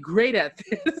would be great at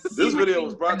this. This video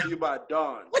was brought to you by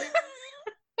Dawn.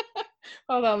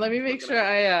 Hold on, let me make sure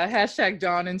I hashtag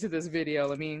Dawn into this video.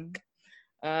 Let me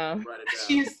write it down.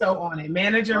 She's so on it.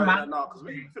 Manager, no, because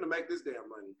we're gonna make this damn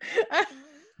money.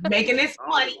 Making this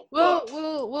money.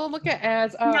 We'll look at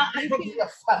ads. I don't give a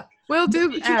fuck. We'll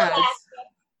do ads.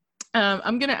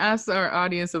 I'm gonna ask our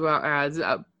audience about ads.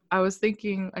 I was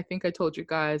thinking, I think I told you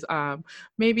guys,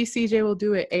 maybe CJ will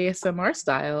do it ASMR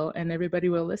style and everybody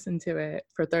will listen to it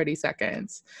for 30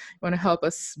 seconds. You want to help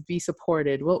us be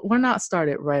supported? We're not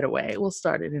started right away. We'll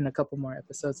start it in a couple more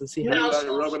episodes and see how.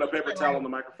 Rubbing a paper towel on the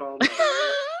microphone.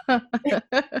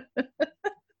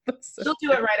 She'll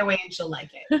do it right away and she'll like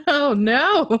it. Oh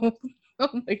no.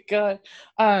 Oh my God.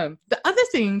 The other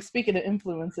thing, speaking of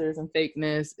influencers and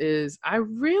fakeness, is I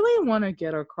really want to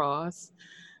get across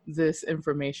this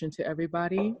information to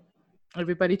everybody.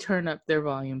 Everybody turn up their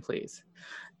volume, please.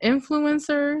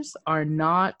 Influencers are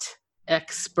not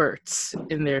experts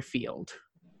in their field.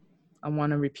 I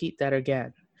want to repeat that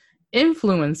again.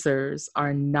 Influencers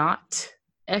are not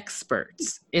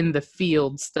experts in the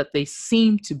fields that they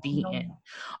seem to be in.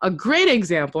 A great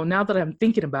example, now that I'm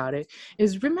thinking about it,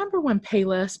 is remember when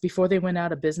Payless, before they went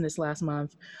out of business last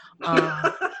month?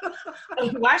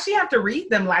 Why she have to read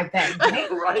them like that?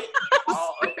 Right?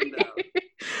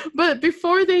 But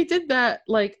before they did that,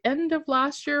 like end of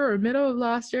last year or middle of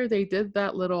last year, they did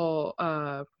that little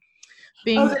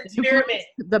thing.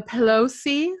 The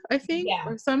Pelosi, I think,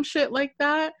 or some shit like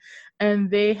that.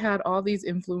 And they had all these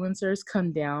influencers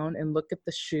come down and look at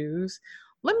the shoes.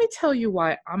 Let me tell you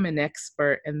why I'm an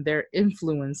expert and they're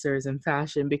influencers in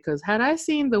fashion, because had I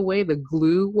seen the way the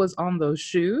glue was on those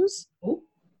shoes,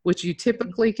 which you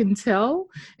typically can tell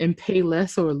in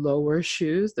Payless or lower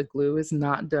shoes. The glue is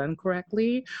not done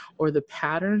correctly, or the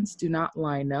patterns do not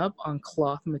line up on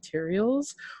cloth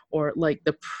materials, or like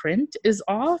the print is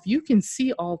off. You can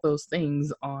see all those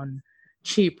things on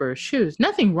cheaper shoes.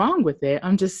 Nothing wrong with it.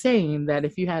 I'm just saying that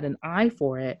if you had an eye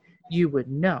for it, you would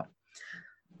know.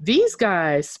 These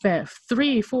guys spent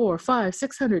 $300, $400,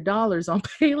 $500, $600 on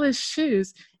Payless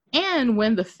shoes. And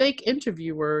when the fake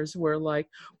interviewers were like,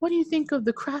 what do you think of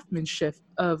the craftsmanship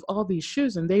of all these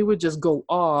shoes? And they would just go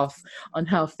off on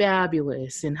how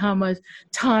fabulous and how much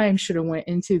time should have went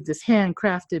into this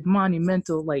handcrafted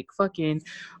monumental, like fucking,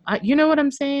 you know what I'm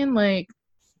saying? Like,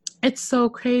 it's so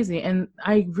crazy. And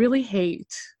I really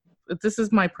hate, this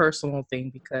is my personal thing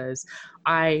because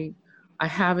I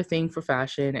have a thing for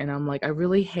fashion, and I'm like, I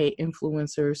really hate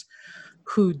influencers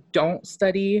who don't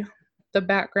study the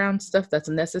background stuff that's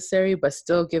necessary, but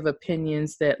still give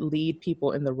opinions that lead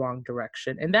people in the wrong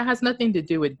direction. And that has nothing to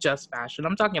do with just fashion.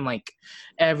 I'm talking like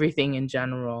everything in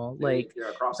general. Like,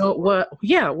 so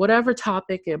whatever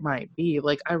topic it might be.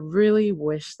 Like, I really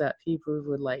wish that people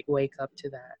would like wake up to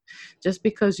that. Just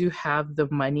because you have the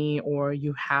money or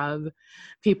you have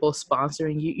people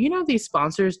sponsoring you, you know, these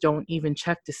sponsors don't even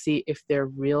check to see if they're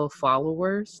real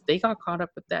followers. They got caught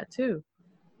up with that too.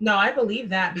 No, I believe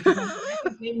that because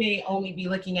they may only be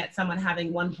looking at someone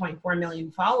having 1.4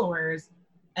 million followers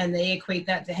and they equate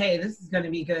that to, hey, this is going to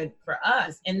be good for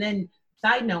us. And then,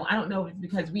 side note, I don't know if it's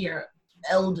because we are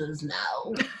elders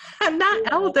now.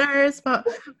 Not elders, but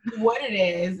what it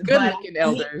is. Good-looking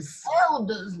elders.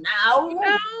 Elders now.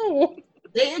 No.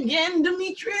 Say again,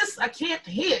 Demetrius, I can't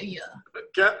hear you.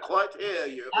 Can't quite hear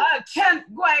you. I can't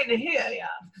quite hear you.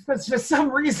 Because for some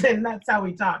reason, that's how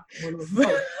we talk.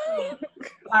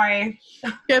 Sorry.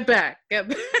 Get back. Yeah,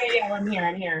 I'm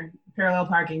here. Parallel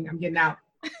parking. I'm getting out.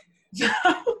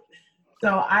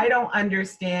 So I don't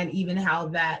understand even how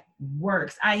that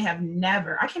works. I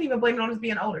can't even blame it on us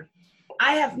being older.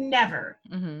 I have never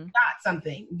got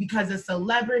something because a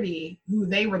celebrity who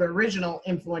they were the original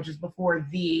influencers before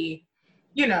the,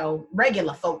 you know,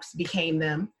 regular folks became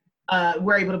them,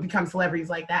 were able to become celebrities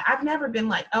like that. I've never been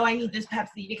like, oh, I need this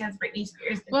Pepsi because Britney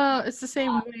Spears. Well, it's the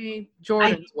same way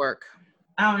Jordan's work.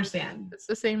 I don't understand. It's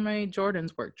the same way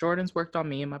Jordan's work. Jordan's worked on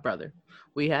me and my brother.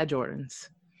 We had Jordans.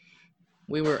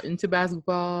 We were into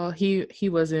basketball. He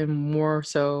was in more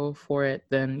so for it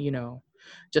than, you know,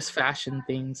 just fashion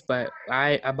things. But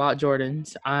I bought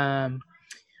Jordans. I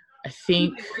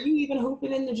think. Were you even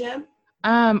hooping in the gym?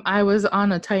 I was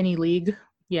on a tiny league.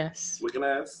 Yes. Looking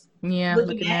ass. Yeah,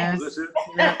 looking ass.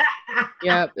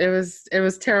 Yeah, it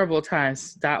was terrible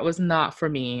times. That was not for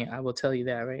me. I will tell you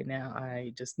that right now.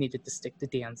 I just needed to stick to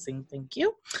dancing. Thank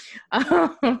you.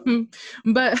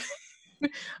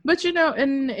 But you know,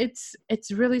 and it's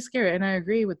really scary, and I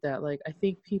agree with that. Like, I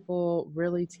think people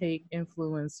really take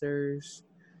influencers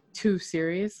too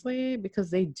seriously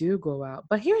because they do go out.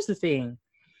 But here's the thing.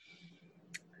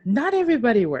 Not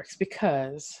everybody works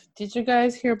because did you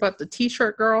guys hear about the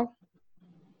t-shirt girl?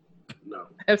 No.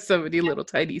 I have so many little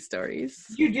tiny stories.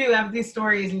 You do have these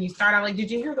stories and you start out like, did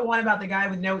you hear the one about the guy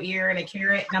with no ear and a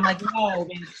carrot? And I'm like, no,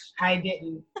 bitch, I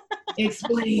didn't.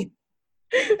 Explain.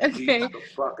 Okay. Get the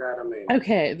fuck out of me.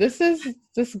 Okay,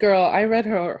 this girl, I read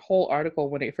her whole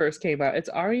article when it first came out. It's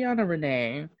Ariana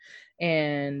Renee,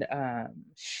 and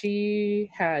she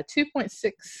had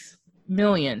 2.6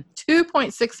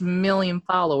 million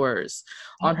followers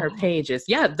on her pages.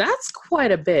 Yeah, that's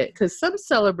quite a bit because some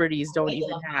celebrities don't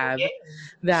even have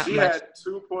that she much.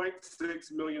 She had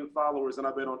 2.6 million followers, and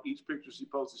I bet on each picture she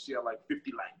posted, she had like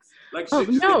 50 likes. Like,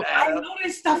 no, I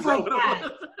noticed stuff like that.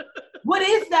 What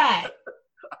is that?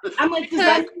 I'm like, does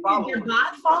that mean your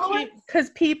bot following? Because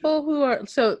people who are,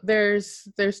 so there's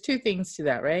two things to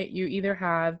that, right? You either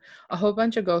have a whole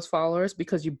bunch of ghost followers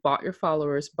because you bought your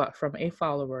followers, but from a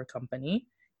follower company.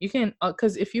 You can,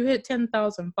 because if you hit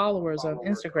 10,000 followers on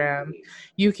Instagram,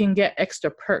 you can get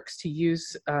extra perks to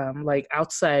use, like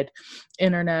outside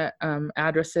internet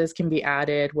addresses can be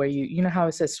added where you know how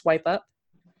it says swipe up?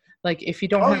 Like if you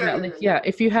don't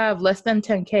if you have less than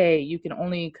 10K, you can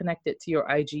only connect it to your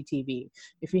IGTV.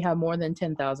 If you have more than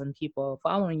 10,000 people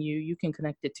following you, you can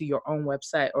connect it to your own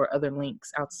website or other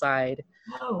links outside.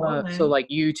 So like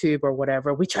YouTube or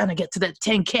whatever. We're trying to get to that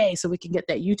 10K so we can get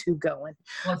that YouTube going.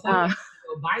 Well,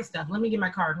 go buy stuff. Let me get my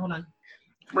card. Hold on.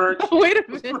 Wait a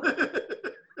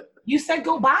minute. You said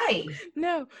go buy.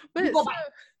 No, but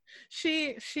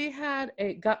she had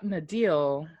gotten a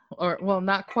deal, or well,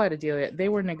 not quite a deal yet. They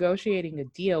were negotiating a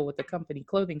deal with the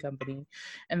clothing company,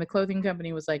 and the clothing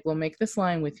company was like, "We'll make this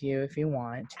line with you if you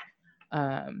want,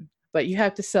 but you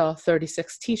have to sell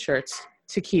 36 T-shirts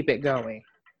to keep it going."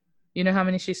 You know how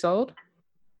many she sold?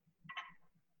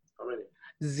 How many?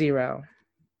 0.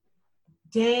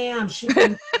 Damn, she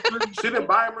didn't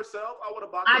buy them herself. I would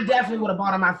have bought them. I definitely would have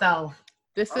bought them myself.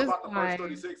 This is bought the why.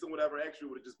 first 36 and whatever extra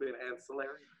would have just been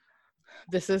ancillary.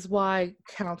 This is why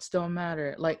counts don't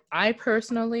matter. Like, I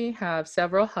personally have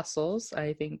several hustles.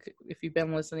 I think if you've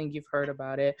been listening, you've heard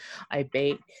about it. I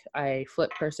bake, I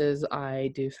flip purses,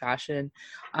 I do fashion.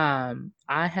 I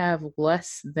have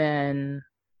less than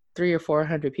 300 or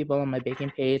 400 people on my baking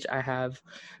page. I have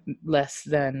less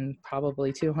than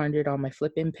probably 200 on my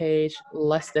flipping page,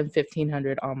 less than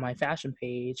 1,500 on my fashion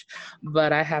page,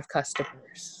 but I have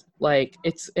customers. Like,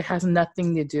 it has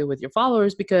nothing to do with your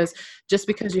followers, because just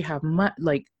because you have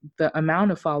like the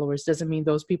amount of followers doesn't mean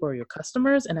those people are your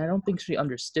customers. And I don't think she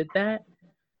understood that.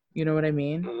 You know what I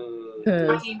mean?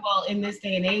 I mean, well, in this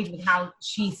day and age, with how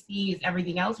she sees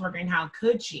everything else working, how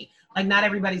could she? Like, not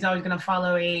everybody's always going to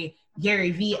follow a Gary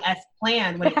V-esque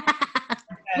plan when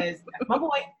because my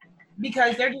boy,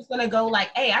 because they're just going to go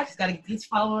like, hey, I just got to get these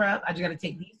follower up. I just got to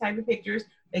take these type of pictures.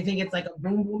 They think it's like a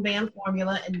boom, boom, bam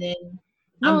formula. And then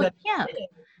yeah.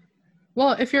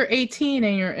 Well, if you're 18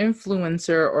 and you're an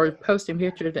influencer or posting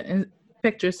pictures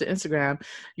to Instagram,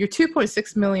 you're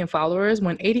 2.6 million followers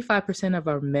when 85% of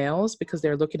are males because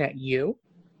they're looking at you.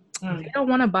 They don't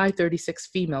want to buy 36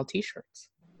 female t-shirts.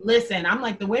 Listen, I'm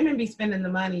like, the women be spending the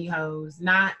money, hoes,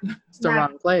 it's the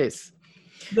wrong place.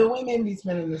 The women be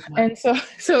spending this money. And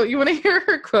so you want to hear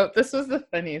her quote? This was the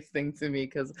funniest thing to me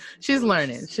because she's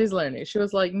learning. She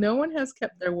was like, no one has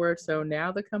kept their word, so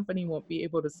now the company won't be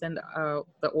able to send out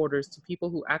the orders to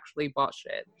people who actually bought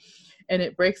shit. And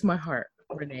it breaks my heart.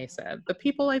 Renee said, the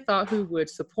people I thought who would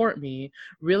support me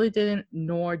really didn't,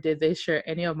 nor did they share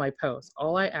any of my posts.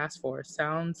 All I asked for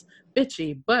sounds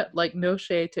bitchy, but like, no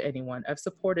shade to anyone. I've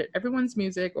supported everyone's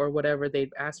music or whatever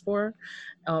they've asked for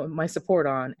my support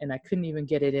on, and I couldn't even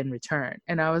get it in return.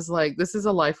 And I was like, this is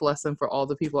a life lesson for all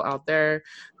the people out there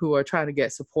who are trying to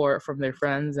get support from their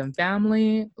friends and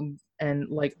family and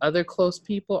like other close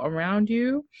people around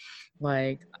you.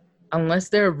 Like, unless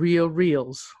they're real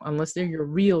reels, unless they're your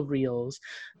real reels,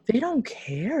 they don't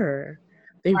care.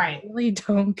 They really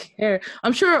don't care.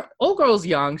 I'm sure old girl's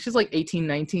young. She's like 18,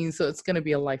 19, so it's going to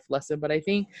be a life lesson. But I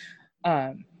think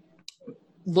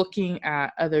looking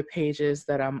at other pages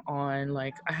that I'm on,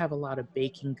 like I have a lot of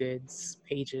baking goods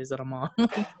pages that I'm on,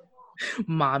 like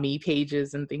mommy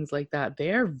pages and things like that.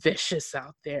 They're vicious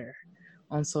out there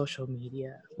on social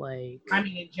media. Like, I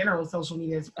mean, in general, social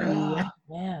media is pretty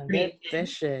they're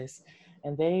vicious,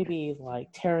 and they be like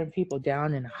tearing people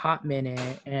down in a hot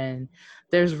minute, and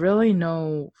there's really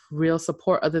no real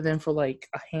support other than for like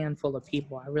a handful of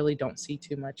people. I really don't see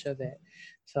too much of it.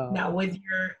 So now with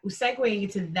your segueing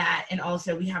into that, and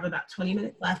also we have about 20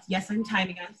 minutes left. Yes, I'm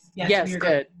timing us. Yes, we're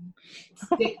good.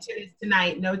 Stick to this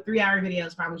tonight. No 3-hour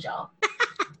videos, promise y'all.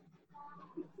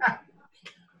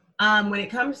 When it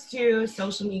comes to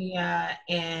social media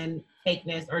and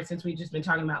fakeness, or since we've just been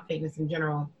talking about fakeness in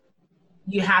general,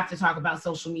 you have to talk about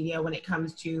social media when it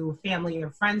comes to family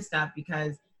or friend stuff,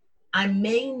 because I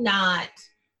may not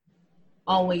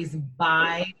always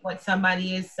buy what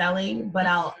somebody is selling, but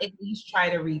I'll at least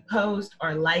try to repost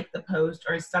or like the post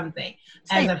or something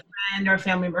as a friend or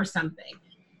family member or something.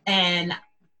 And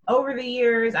over the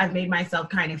years, I've made myself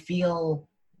kind of feel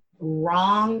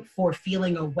wrong for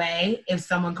feeling away if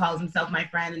someone calls himself my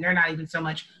friend and they're not even so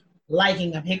much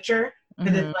liking a picture,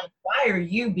 because it's like, why are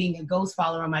you being a ghost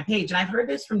follower on my page? And I've heard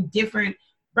this from different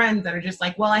friends that are just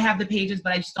like, well, I have the pages,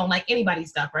 but I just don't like anybody's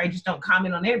stuff, or I just don't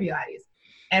comment on everybody's.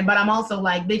 But I'm also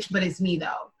like, bitch, but it's me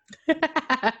though.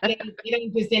 it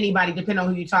ain't just anybody, depending on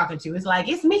who you're talking to. It's like,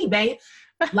 it's me, babe.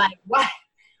 Like,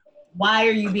 why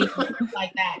are you being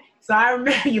like that? So I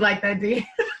remember you like that, dude.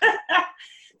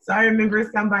 So I remember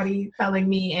somebody telling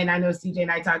me, and I know CJ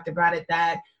and I talked about it,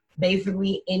 that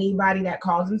basically anybody that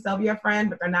calls themselves your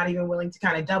friend, but they're not even willing to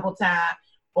kind of double tap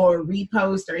or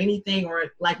repost or anything, or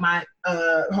like my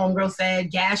homegirl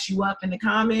said, gas you up in the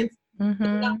comments, they're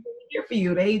not really here for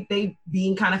you. They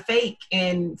being kind of fake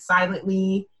and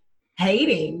silently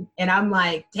hating. And I'm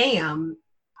like, damn.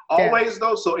 Always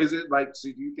though. So is it like, so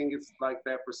do you think it's like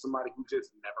that for somebody who just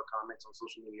never comments on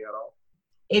social media at all?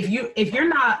 If you're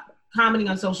not commenting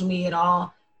on social media at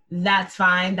all, that's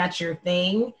fine. That's your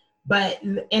thing. But,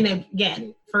 and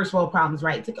again, first world problems,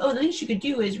 right? It's like, oh, the least you could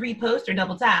do is repost or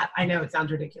double tap. I know it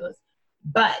sounds ridiculous,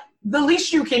 but the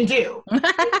least you can do is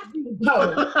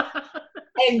repost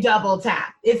and double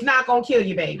tap. It's not going to kill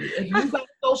you, baby. If you got a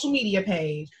social media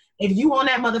page, if you on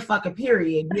that motherfucker,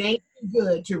 period, you ain't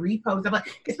good to repost,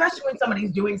 especially when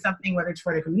somebody's doing something, whether it's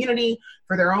for the community,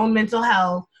 for their own mental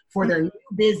health, for their new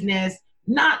business,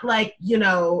 Not like,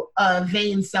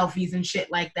 vain selfies and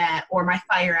shit like that, or my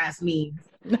fire ass memes.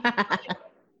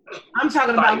 I'm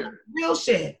talking about real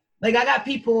shit. Like, I got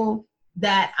people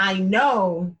that I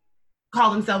know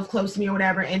call themselves close to me or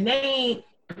whatever, and they ain't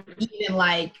even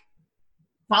like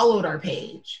followed our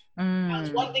page. Now,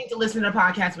 it's one thing to listen to a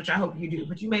podcast, which I hope you do,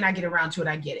 but you may not get around to it.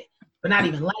 I get it. But not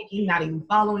even liking, not even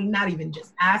following, not even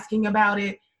just asking about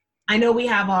it. I know we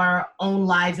have our own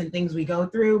lives and things we go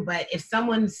through, but if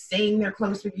someone's saying they're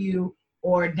close with you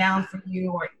or down for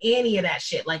you or any of that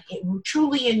shit, like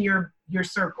truly in your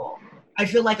circle, I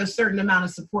feel like a certain amount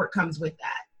of support comes with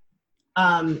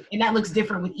that. And that looks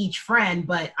different with each friend,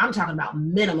 but I'm talking about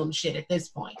minimum shit at this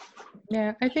point.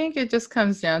 Yeah, I think it just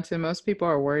comes down to most people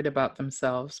are worried about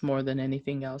themselves more than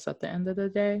anything else at the end of the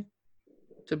day,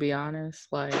 to be honest.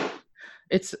 Like,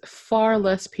 it's far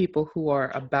less people who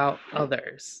are about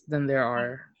others than there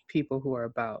are people who are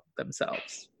about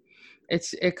themselves.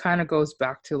 It kind of goes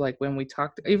back to like when we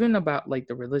talked even about like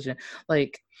the religion,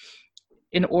 like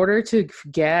in order to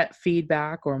get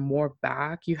feedback or more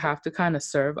back, you have to kind of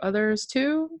serve others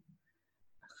too.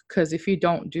 Because if you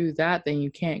don't do that, then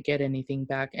you can't get anything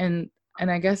back. And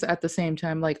I guess at the same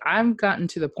time, like I've gotten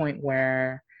to the point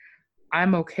where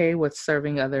I'm okay with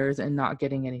serving others and not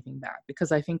getting anything back,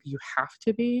 because I think you have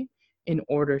to be in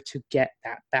order to get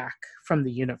that back from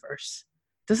the universe.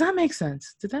 Does that make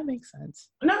sense? Did that make sense?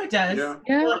 No, it does. Yeah.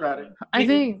 I got it. I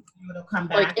think it'll come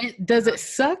back. like does it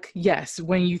suck? Yes.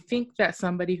 When you think that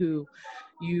somebody who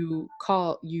you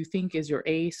think is your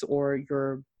ace or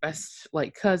your best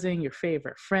like cousin, your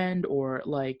favorite friend, or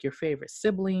like your favorite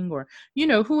sibling, or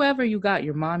whoever you got,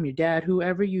 your mom, your dad,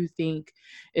 whoever you think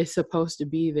is supposed to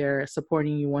be there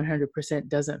supporting you 100%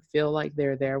 doesn't feel like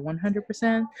they're there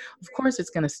 100%. Of course it's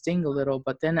going to sting a little,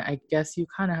 but then I guess you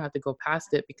kind of have to go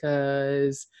past it,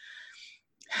 because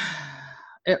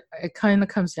it kind of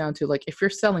comes down to like, if you're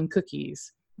selling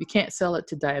cookies, you can't sell it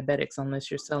to diabetics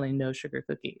unless you're selling no sugar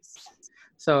cookies.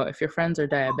 So if your friends are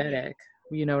diabetic,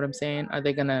 you know what I'm saying? Are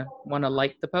they going to want to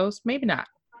like the post? Maybe not.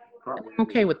 Probably. I'm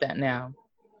okay with that now.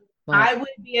 Like, I would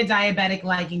be a diabetic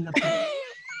liking the post.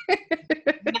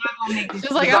 Not gonna make this.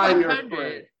 She's like,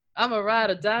 I'm a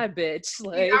ride or die bitch.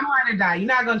 Like, I'm ride or die. You're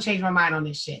not going to change my mind on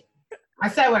this shit. I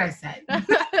said what I said.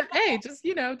 Hey, just,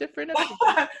 different.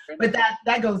 But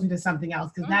that goes into something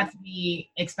else, because that's me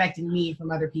expecting me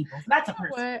from other people. So that's a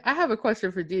person. I have a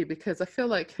question for D, because I feel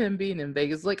like him being in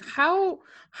Vegas, like how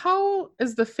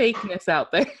is the fakeness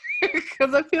out there?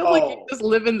 Because I feel like you just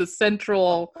live in the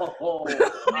central the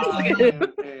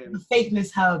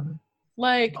fakeness hub.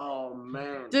 Like, oh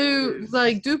man, do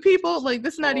people, like,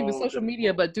 this is not even social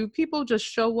media, but do people just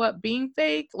show up being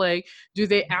fake? Like, do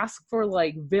they ask for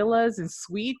like villas and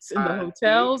suites in the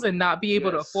hotels and not be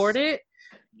able to afford it?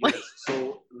 Yes.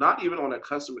 So not even on a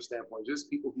customer standpoint, just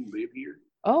people who live here.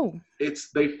 Oh,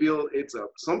 They feel it's a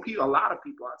lot of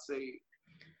people, I'd say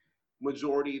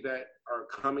majority that are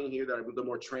coming here that are the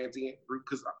more transient group,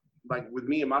 because like with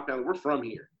me and my family, we're from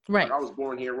here. Right. Like, I was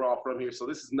born here, we're all from here, so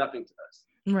this is nothing to us.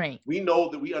 Right. We know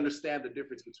that we understand the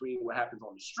difference between what happens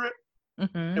on the strip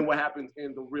and what happens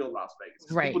in the real Las Vegas.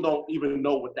 Right. People don't even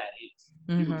know what that is.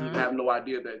 People just have no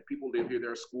idea that people live here.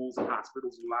 There are schools and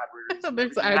hospitals and libraries.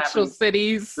 There's actual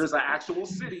cities. There's an actual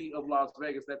city of Las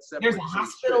Vegas that's separate. There's a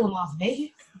hospital in Las Vegas?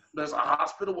 There's a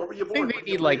hospital where you're born. I think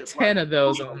they need like 10 of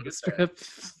those on the strip.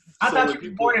 I thought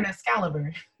you were born in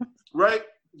Excalibur. Right?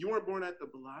 You weren't born at the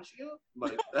Bellagio?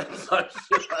 Like, that's not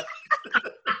shit.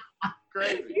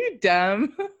 Crazy. You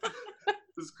dumb.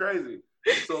 It's crazy.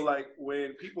 So like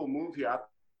when people move here, I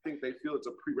think they feel it's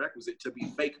a prerequisite to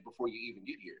be fake before you even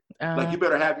get here. Like, you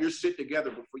better have your shit together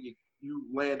before you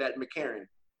land at McCarran,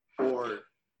 or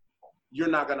you're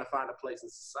not gonna find a place in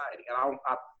society. And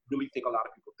I really think a lot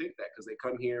of people think that because they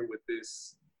come here with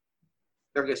this,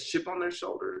 I guess, chip on their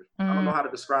shoulder. I don't know how to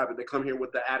describe it. They come here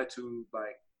with the attitude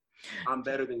like, I'm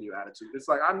better than you attitude. It's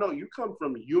like, I know you come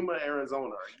from Yuma, Arizona,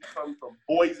 or you come from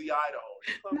Boise, Idaho.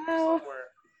 You come from somewhere,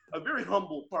 a very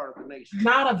humble part of the nation.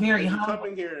 Not a very humble.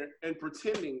 Coming here and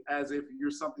pretending as if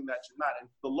you're something that you're not. And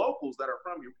the locals that are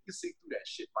from here, we can see through that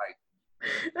shit.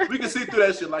 Like, we can see through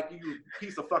that shit like you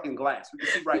piece of fucking glass. We can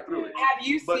see right through it. Have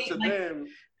you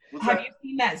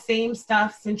seen that same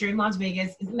stuff since you're in Las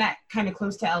Vegas? Isn't that kind of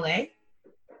close to LA?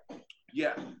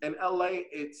 Yeah, in LA, I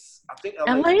think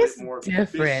LA is more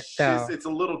different though. It's a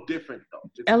little different though.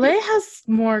 LA has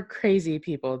more crazy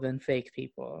people than fake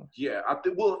people. Yeah, I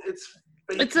think. Well, it's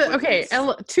okay.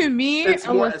 To me, it's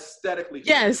more aesthetically.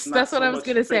 Yes, that's what I was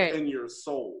gonna say. In your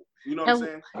soul, You know what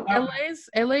I'm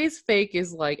saying? LA's fake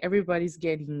is like everybody's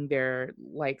getting their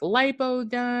like lipo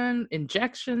done,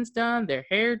 injections done, their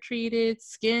hair treated,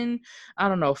 skin, I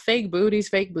don't know, fake booties,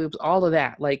 fake boobs, all of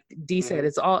that. Like D said,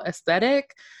 it's all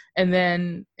aesthetic. And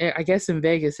then I guess in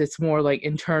Vegas, it's more like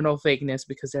internal fakeness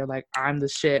because they're like, I'm the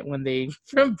shit when they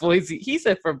from Boise. He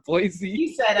said from Boise.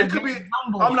 He said, it could be,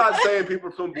 I'm not saying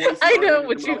people from Boise. I know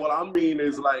what you. What I mean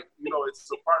is like, it's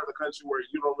a part of the country where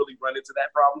you don't really run into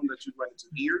that problem that you run into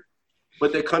here.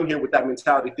 But they come here with that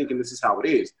mentality thinking this is how it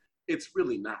is. It's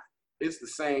really not. It's the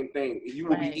same thing. You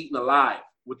will be eaten alive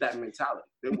with that mentality.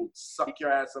 They will suck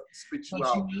your ass up and spit you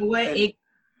out. You know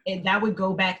what? That would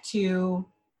go back to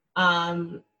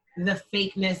the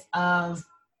fakeness of,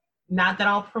 not that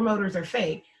all promoters are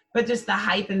fake, but just the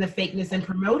hype and the fakeness in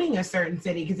promoting a certain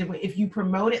city. Because if you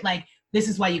promote it like, this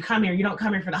is why you come here. You don't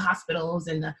come here for the hospitals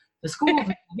and the schools.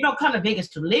 You don't come to Vegas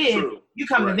to live. True. You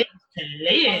come to Vegas to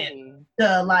live.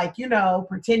 To like,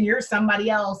 pretend you're somebody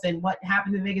else, and what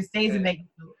happens in Vegas stays in Vegas.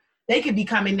 They could be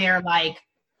coming there like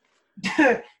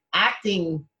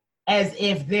acting as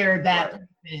if they're that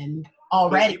person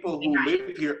already. But people who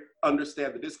live here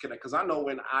understand the disconnect, because I know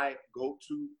when I go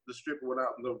to the strip, when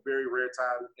I'm the very rare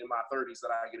time in my 30s that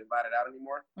I get invited out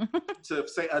anymore to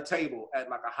say a table at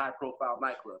like a high profile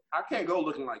nightclub, I can't go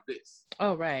looking like this.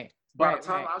 Oh, right. By the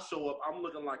time I show up, I'm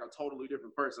looking like a totally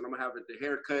different person. I'm gonna have the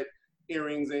haircut,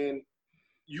 earrings in.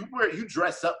 You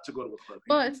dress up to go to a club.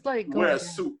 Well, it's like wear a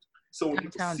suit. So when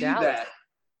people see Dallas. that,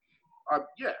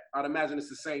 I'd imagine it's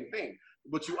the same thing.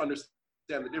 But you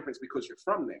understand the difference because you're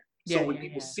from there. So when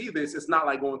people see this, it's not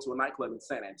like going to a nightclub in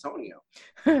San Antonio.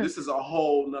 This is a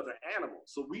whole nother animal.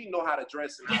 So we know how to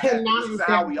dress and this is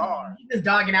how we are. You're just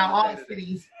dogging out all the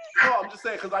cities. No, I'm just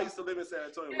saying because I used to live in San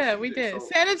Antonio. Yeah, we did. So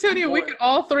San Antonio,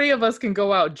 all three of us can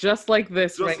go out just like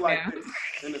this just right like now. This,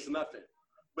 and it's nothing.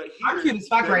 But here, I'm cute as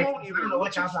fuck right now. I don't know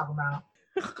what y'all talking about.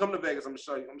 Come to Vegas. I'm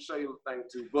gonna show you the thing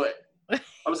too. But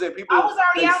I'm saying people. I was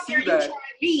already out there. You tried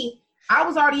me. I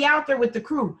was already out there with the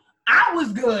crew. I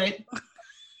was good.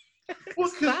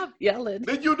 Stop yelling.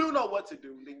 Then you do know what to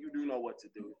do.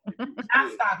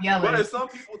 Stop yelling. But there's some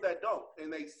people that don't,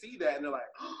 and they see that, and they're like,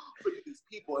 oh, look at these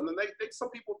people. And then some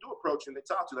people do approach and they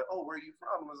talk to you like, oh, where are you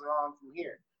from? I was like, oh, I'm from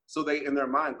here. So they, in their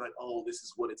mind, like, oh, this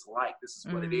is what it's like. This is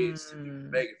what it is to be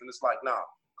in Vegas. And it's like, nah.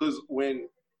 Because when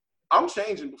I'm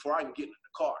changing before I even get in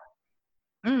the car.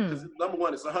 Because number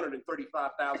one, it's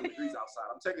 135,000 degrees outside.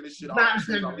 I'm taking this shit off as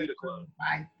soon as I leave the club.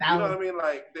 You know what I mean?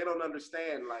 Like, they don't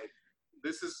understand, like,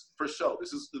 this is for show.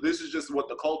 This is just what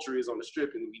the culture is on the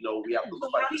strip, and we know we have to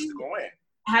look like this to go in.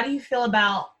 How do you feel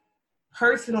about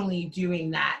personally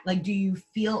doing that? Like, do you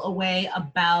feel a way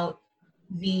about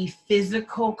the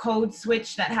physical code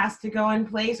switch that has to go in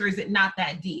place, or is it not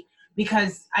that deep?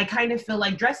 Because I kind of feel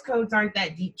like dress codes aren't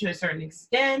that deep to a certain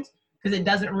extent, because it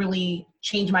doesn't really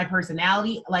change my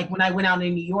personality. Like when I went out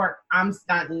in New York, I'm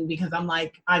stunting because I'm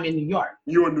like, I'm in New York.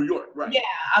 You're in New York, right? Yeah,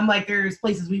 I'm like, there's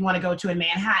places we want to go to in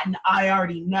Manhattan. I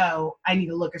already know I need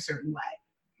to look a certain way.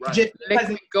 Right. Just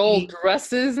like gold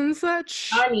dresses and such.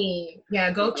 I mean,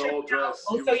 yeah, go check it out.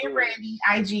 Also, your Brandy,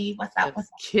 IG, what's up?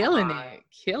 Killing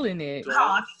it.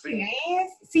 Oh,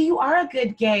 yes. See, you are a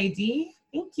good gay, D.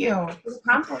 Thank you.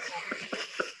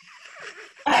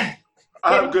 I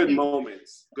have good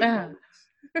moments. Moments.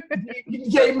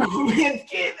 Gay moments,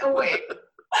 get away.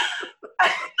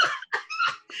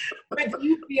 But do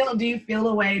you feel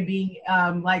a way being,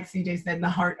 like CJ said, in the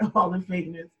heart of all the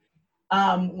fakeness,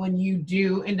 when you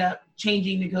do end up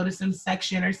changing to go to some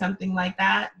section or something like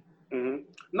that? Mm-hmm.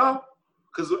 No,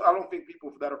 because I don't think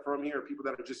people that are from here, people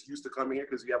that are just used to coming here,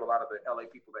 because you have a lot of the LA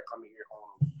people that come in here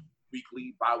on a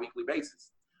weekly, bi-weekly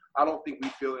basis. I don't think we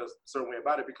feel a certain way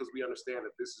about it because we understand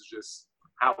that this is just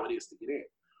how it is to get in.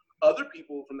 Other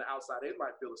people from the outside in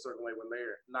might feel a certain way when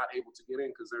they're not able to get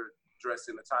in because they're dressed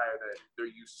in attire that they're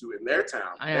used to in their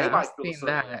town. They might feel a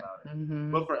certain way about it.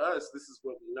 Mm-hmm. But for us, this is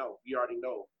what we know. We already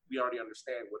know. We already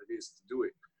understand what it is to do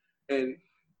it. And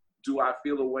do I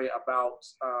feel a way about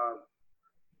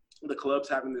the clubs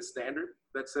having this standard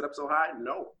that's set up so high?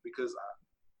 No, because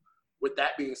with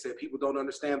that being said, people don't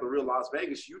understand the real Las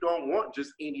Vegas. You don't want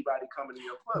just anybody coming to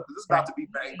your club because it's about to be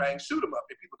bang, bang, shoot 'em up.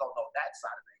 And people don't know that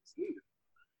side of things either.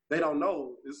 They don't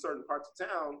know in certain parts of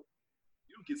town,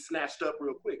 you get snatched up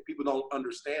real quick. People don't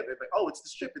understand. They're like, oh, it's the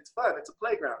strip. It's fun. It's a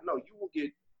playground. No, you will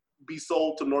be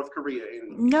sold to North Korea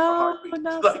in a heartbeat.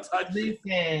 This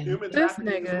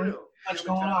nigga. Is real. What's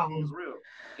going on? Is real.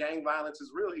 Gang violence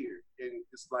is real here. And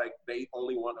it's like they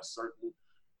only want a certain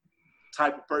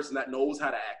type of person that knows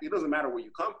how to act. It doesn't matter where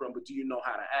you come from, but do you know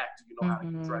how to act? Do you know how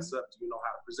to dress up? Do you know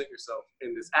how to present yourself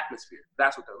in this atmosphere?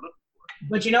 That's what they're looking for.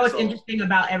 But you know what's interesting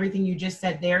about everything you just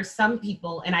said? There are some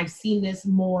people, and I've seen this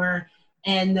more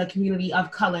in the community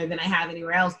of color than I have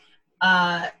anywhere else.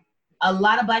 A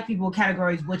lot of Black people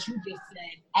categorize what you just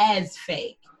said as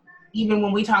fake. Even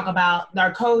when we talk about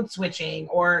our code switching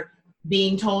or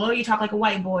being told, oh, you talk like a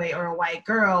white boy or a white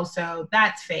girl, so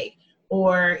that's fake.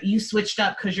 Or you switched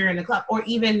up because you're in the club. Or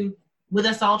even with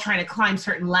us all trying to climb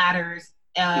certain ladders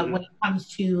when it comes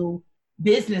to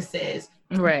businesses.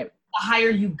 Right. The higher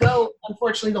you go,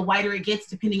 unfortunately, the whiter it gets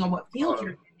depending on what field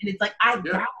you're in. And it's like, I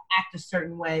gotta act a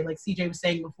certain way, like CJ was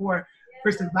saying before,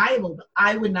 for survival. But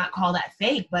I would not call that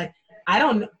fake. But I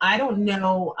don't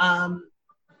know.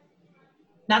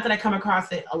 Not that I come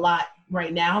across it a lot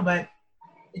right now, but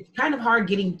it's kind of hard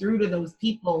getting through to those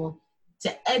people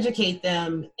to educate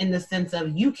them in the sense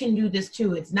of you can do this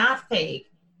too. It's not fake.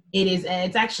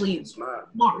 It's actually smart.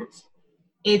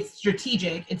 It's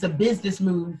strategic. It's a business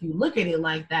move if you look at it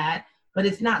like that, but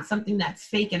it's not something that's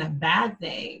fake and a bad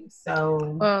thing. So,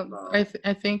 well,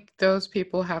 I think those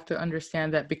people have to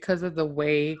understand that because of the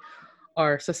way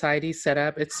our society's set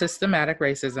up, it's systematic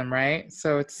racism, right?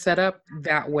 So it's set up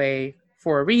that way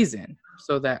for a reason,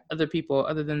 so that other people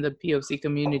other than the POC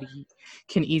community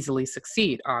can easily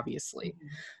succeed, obviously.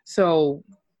 So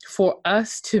for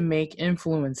us to make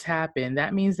influence happen,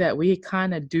 that means that we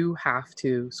kind of do have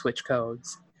to switch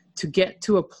codes to get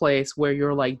to a place where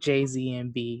you're like Jay-Z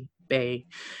and Bey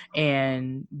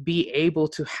and be able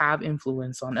to have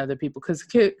influence on other people. Because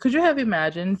could you have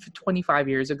imagined 25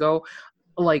 years ago,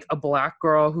 like a Black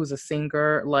girl who's a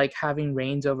singer, like having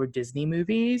reigns over Disney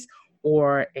movies,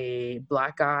 or a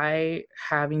Black guy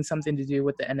having something to do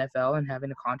with the NFL and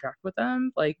having a contract with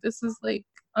them? Like, this is like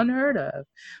unheard of.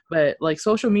 But like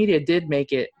social media did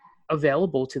make it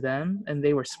available to them, and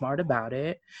they were smart about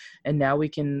it. And now we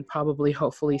can probably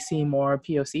hopefully see more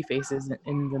POC faces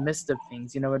in the midst of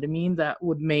things. You know what I mean? That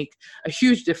would make a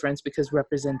huge difference because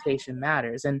representation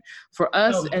matters. And for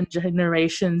us and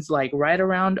generations like right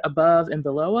around above and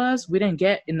below us, we didn't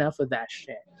get enough of that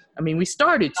shit. I mean, we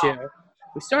started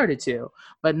to,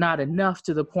 but not enough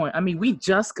to the point. I mean, we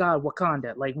just got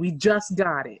Wakanda. Like, we just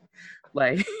got it.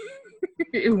 Like,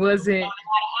 it wasn't.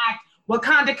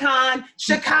 WakandaCon,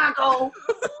 Chicago.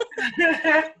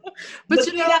 But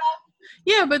you know,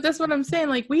 yeah, but that's what I'm saying.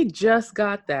 Like, we just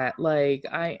got that. Like,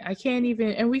 I can't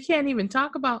even, and we can't even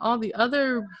talk about all the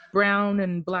other brown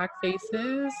and Black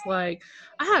faces. Like,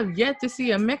 I have yet to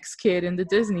see a mixed kid in the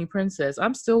Disney Princess.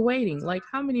 I'm still waiting. Like,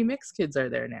 how many mixed kids are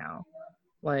there now?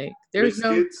 Like, there's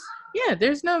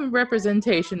there's no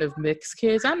representation of mixed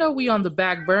kids. I know we on the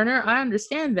back burner. I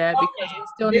understand that because we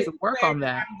still need to work on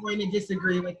that. I'm going to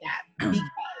disagree with that because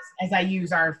as I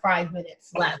use our 5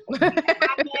 minutes left,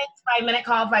 5-minute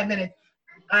call, 5 minutes,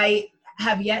 I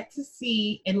have yet to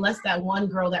see, unless that one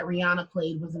girl that Rihanna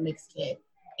played was a mixed kid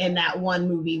in that one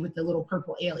movie with the little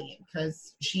purple alien,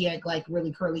 because she had like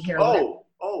really curly hair. I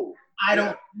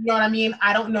don't, you know what I mean?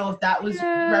 I don't know if that was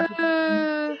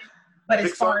represented. But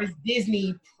as far as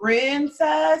Disney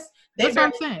princess, they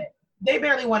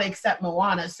barely want to accept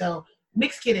Moana. So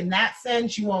mixed kid in that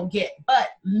sense, you won't get. But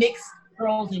mixed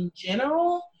girls in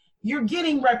general, you're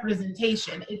getting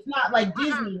representation. It's not like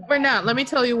Disney. We're not. Let me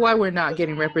tell you why we're not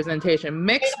getting representation.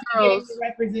 Mixed girls, the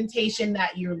representation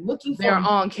that you're looking for. They're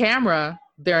on camera.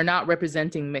 They're not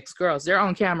representing mixed girls. They're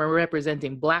on camera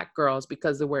representing Black girls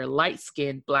because they wear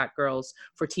light-skinned Black girls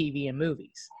for TV and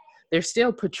movies. They're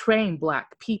still portraying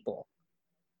Black people.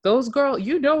 Those girls,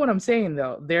 you know what I'm saying,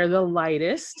 though. They're the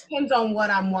lightest. Depends on what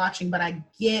I'm watching, but I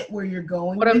get where you're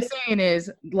going. What I'm saying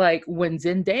is, like, when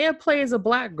Zendaya plays a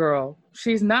Black girl,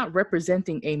 she's not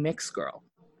representing a mixed girl.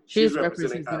 She's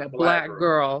representing a Black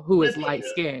girl who is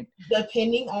light-skinned.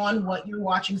 Depending on what you're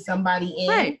watching somebody in.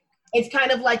 Right. It's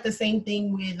kind of like the same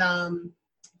thing with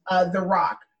The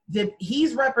Rock.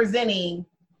 He's representing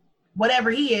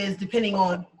whatever he is, depending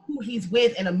on who he's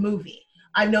with in a movie.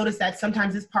 I've noticed that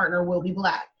sometimes his partner will be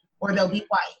Black, or they'll be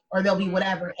white, or they'll be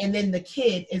whatever. And then the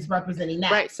kid is representing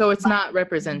that. Right. So it's not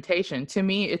representation. To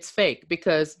me, it's fake,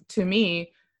 because to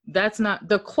me, that's not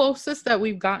the closest that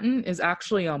we've gotten is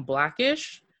actually on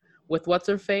Blackish with What's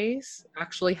Her Face,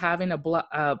 actually having a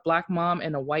Black mom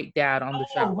and a white dad on the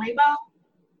show.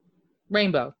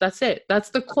 Rainbow. That's it. That's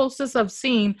the closest I've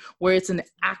seen where it's an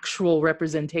actual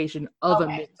representation of a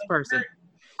mixed person.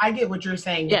 I get what you're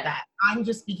saying with that. I'm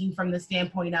just speaking from the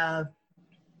standpoint of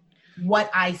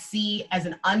what I see as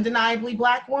an undeniably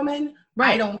Black woman.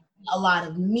 Right. I don't see a lot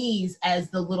of me's as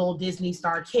the little Disney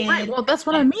star kid. Right. Well, that's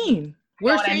what I mean.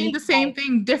 We're saying the same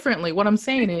thing differently. What I'm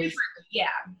saying is,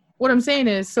 what I'm saying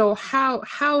is, so how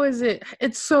is it?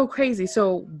 It's so crazy.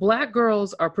 So black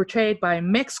girls are portrayed by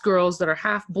mixed girls that are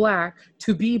half black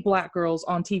to be black girls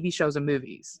on TV shows and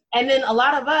movies. And then a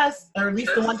lot of us, or at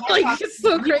least the ones like, it's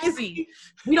so crazy.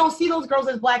 We don't see those girls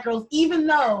as black girls, even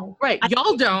though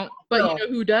y'all don't. But you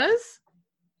know who does?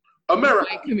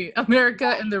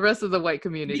 America and the rest of the white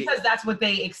community. Because that's what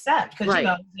they accept. Because you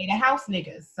know they the house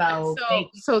niggas.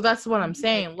 So that's what I'm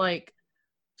saying. Like.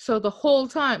 So the whole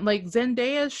time, like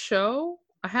Zendaya's show,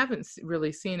 I haven't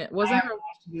really seen it. Wasn't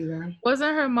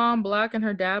her mom black and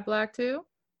her dad black too?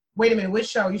 Wait a minute, which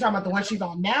show? You talking about the one she's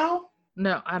on now?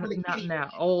 No, not now.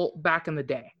 Oh, back in the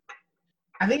day.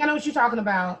 I think I know what you're talking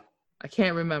about. I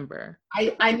can't remember.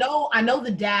 I know the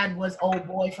dad was old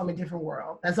boy from a different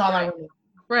world. That's all I remember.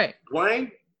 Right.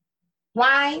 Wayne?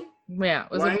 Yeah,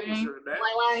 was it Wayne?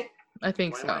 Wayne? I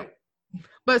think so.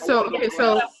 But so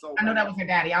I know that was her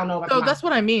daddy. I don't know about. So that's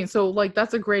what I mean. So like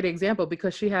that's a great example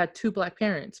because she had two black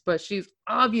parents, but she's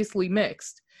obviously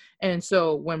mixed. And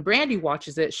so when Brandy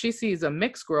watches it, she sees a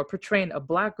mixed girl portraying a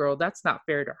black girl. That's not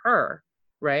fair to her,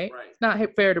 right? It's not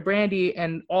fair to Brandy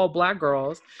and all black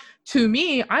girls. To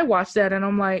me, I watch that and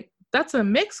I'm like, that's a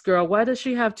mixed girl. Why does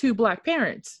she have two black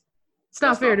parents? It's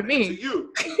not fair to me. To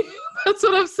you. That's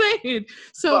what I'm saying.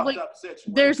 So like,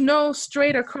 there's no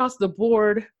straight across the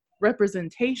board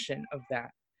representation of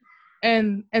that,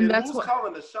 and that's who's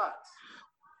calling the shots.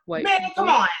 White man, come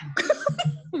on.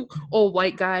 Old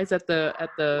white guys at the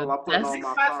desk.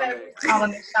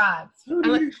 Calling the shots. Who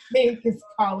do you think is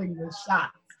calling the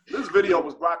shots? This video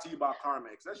was brought to you by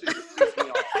Carmex. That shit just pissed me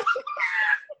off.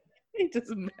 It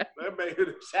doesn't matter. That made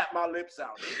it chat my lips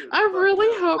out. I really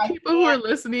hope people who are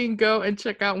listening go and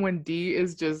check out when D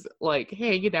is just like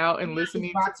hanging out and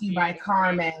listening brought to you by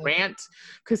Carmex rant,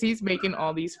 because he's making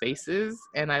all these faces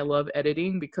and I love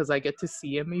editing because I get to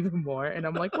see him even more and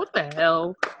I'm like, what the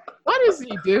hell? What is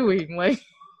he doing? Like,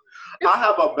 I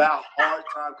have about hard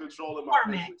time controlling my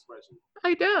facial expression.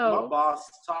 I know. My boss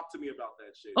talked to me about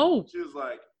that shit. Oh. She was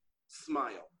like,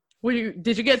 smile.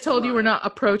 Did you get told you were not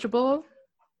approachable?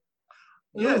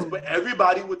 Yes, but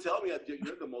everybody would tell me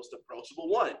you're the most approachable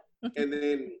one. And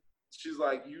then she's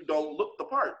like, you don't look the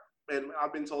part. And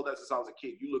I've been told that since I was a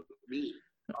kid. You look mean.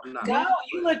 I'm not. No,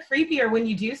 you look creepier when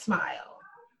you do smile.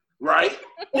 Right?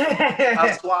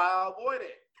 That's why I avoid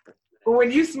it. But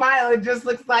when you smile, it just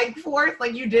looks like force,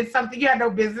 like you did something you had no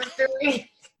business doing.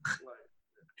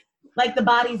 Like the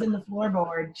bodies in the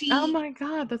floorboard. Jeez. Oh my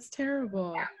God, that's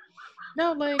terrible.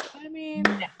 No, like, I mean...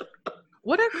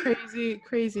 What a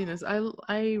craziness.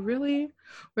 I really,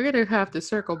 we're going to have to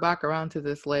circle back around to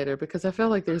this later because I feel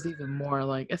like there's even more,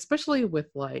 like, especially with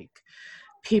like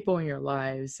people in your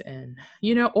lives and,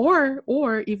 you know,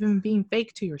 or even being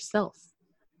fake to yourself.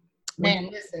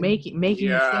 Man, listen, making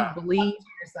yourself believe.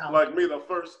 Like me, the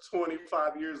first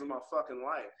 25 years of my fucking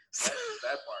life. That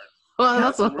part. Well,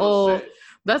 that's a whole,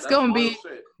 that's going to be,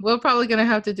 we're probably going to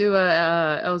have to do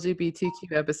a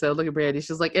LGBTQ episode. Look at Brandy.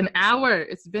 She's like, an hour.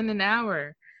 It's been an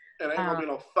hour. It ain't going to be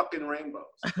no fucking rainbows.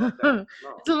 No.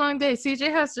 It's a long day.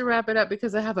 CJ has to wrap it up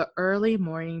because I have an early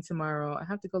morning tomorrow. I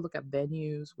have to go look at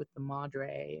venues with the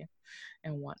Madre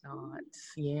and whatnot.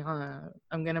 Yeah.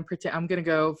 I'm going to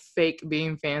go fake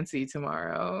being fancy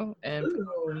tomorrow and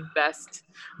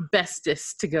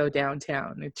bestest to go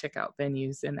downtown and check out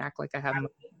venues and act like I have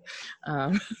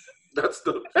money. That's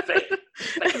the fake.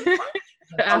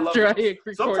 After I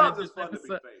recorded. Sometimes it's fun to be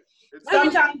fake.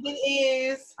 Sometimes it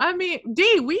is. I mean,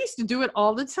 D, we used to do it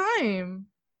all the time.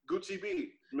 Gucci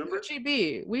B, remember? Gucci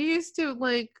B. We used to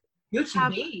like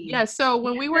Gucci B. Yeah, so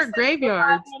when we were at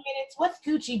graveyards. What's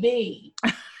Gucci B?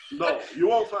 No, you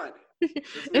won't find it.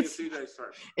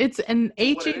 It's an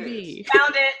HEB.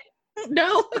 Found it.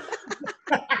 No.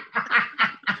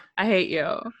 I hate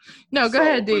you. No, go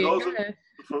ahead, D.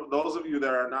 For those of you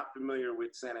that are not familiar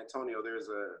with San Antonio, there's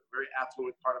a very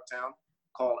affluent part of town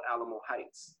called Alamo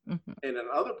Heights. Mm-hmm. In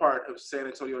another part of San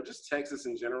Antonio, just Texas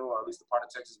in general, or at least the part of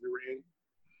Texas we were in,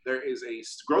 there is a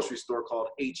grocery store called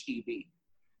HEB.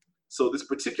 So this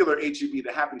particular HEB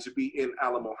that happened to be in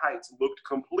Alamo Heights looked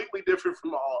completely different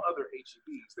from all other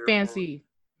HEBs. Therefore, fancy.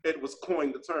 It was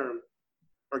coined the term,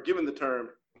 or given the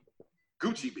term,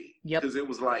 Gucci B. Yep. Because it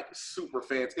was like super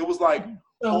fancy. It was like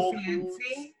Whole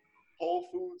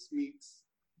Foods meets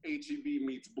HEB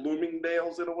meets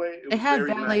Bloomingdale's in a way. It had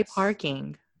valet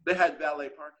parking. They had valet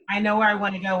parking. I know where I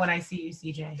want to go when I see you,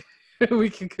 CJ. We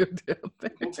can go down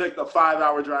there. We'll take the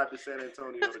 5-hour drive to San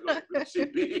Antonio to go to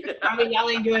Gucci B. I mean, y'all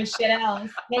ain't doing shit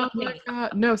else. Oh my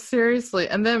God. No, seriously.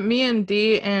 And then me and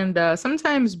Dee and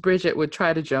sometimes Bridget would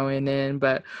try to join in,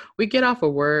 but we get off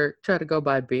of work, try to go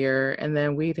buy beer, and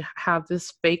then we'd have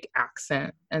this fake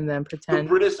accent and then pretend. The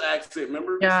British accent,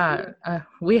 remember?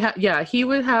 Yeah, he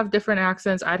would have different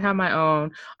accents. I'd have my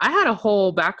own. I had a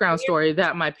whole background story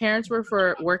that my parents were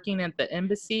for working at the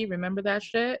embassy. Remember that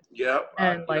shit? Yep.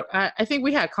 And I think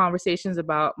we had conversations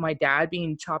about my dad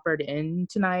being choppered in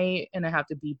tonight and I have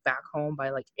to be back home by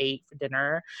like 8 for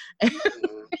dinner.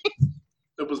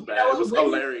 It was bad. It was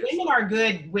hilarious. Women are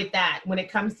good with that when it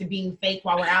comes to being fake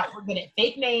while we're out. We're good at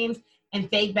fake names and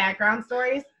fake background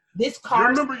stories. This car. You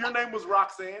remember your name was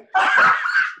Roxanne?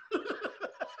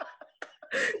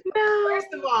 No.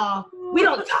 First of all, we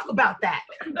don't talk about that.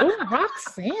 Oh,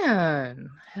 Roxanne.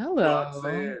 Hello.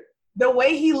 Roxanne. The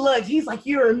way he looked, he's like,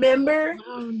 you remember?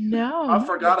 Oh, no. I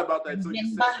forgot about that until you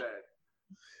said that.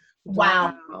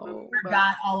 Wow.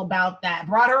 Forgot all about that.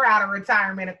 Brought her out of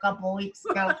retirement a couple of weeks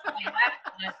ago.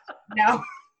 No.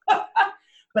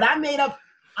 But I made up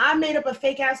a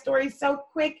fake ass story so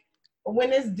quick.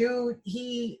 When this dude,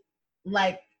 he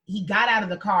got out of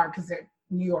the car because they're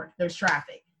New York, there's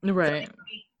traffic. Right. So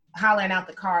hollering out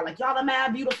the car, like, y'all are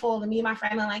mad beautiful. And me and my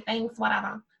friend are like, thanks,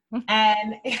 whatever.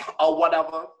 And oh,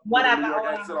 whatever. Whatever. New York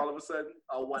accent all of a sudden.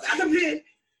 Oh, whatever.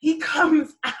 He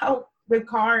comes out the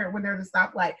car when they're at the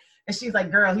stoplight. And she's like,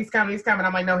 girl, he's coming.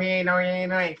 I'm like, no, he ain't.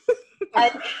 And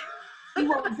he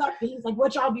rolls up and he's like,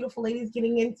 what y'all beautiful ladies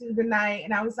getting into tonight?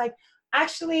 And I was like,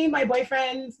 actually, my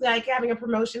boyfriend's like having a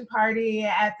promotion party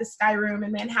at the Sky Room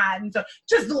in Manhattan. So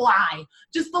just the lie.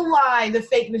 The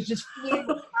fakeness just flew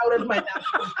out of my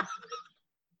mouth.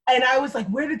 And I was like,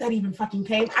 where did that even fucking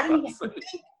came? I didn't even think.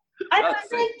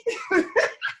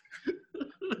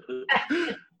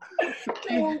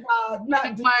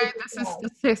 This is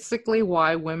statistically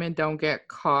why women don't get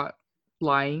caught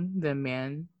lying than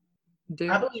men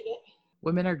do. I believe it.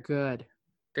 Women are good.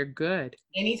 They're good.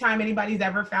 Anytime anybody's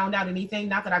ever found out anything,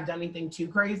 not that I've done anything too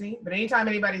crazy, but anytime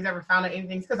anybody's ever found out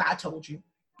anything, it's because I told you.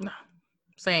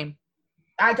 Same.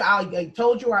 I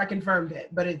told you or I confirmed it,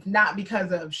 but it's not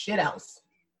because of shit else.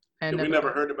 And we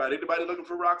never heard about anybody looking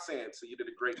for Roxanne, so you did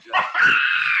a great job.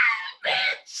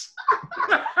 Bitch!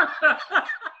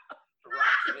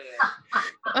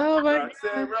 Oh my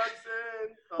Roxanne, God.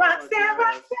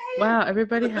 Roxanne. Wow,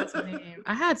 everybody has a name.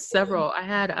 I had several. I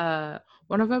had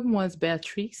one of them was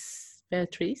Beatrice.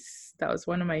 That was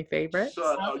one of my favorites.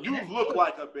 You look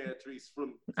like a Beatrice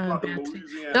from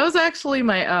Louisiana. That was actually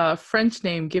my French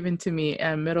name given to me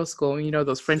in middle school. You know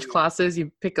those French classes,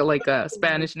 you pick a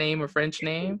Spanish name or French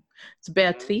name. It's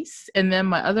Beatrice. And then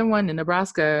my other one in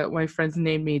Nebraska, my friends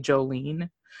named me Jolene.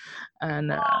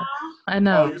 And I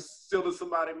know. Oh, you still to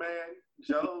somebody, man?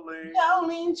 Jolene.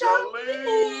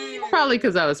 Probably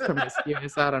because I was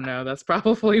promiscuous. I don't know. That's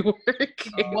probably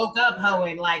working. Woke up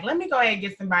hoeing like, let me go ahead and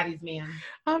get somebody's man.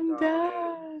 I'm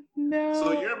done. No.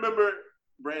 So you remember,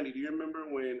 Brandy? Do you remember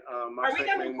when my Are we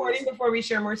done recording before we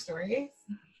share more stories?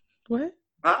 What?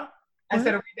 Huh? I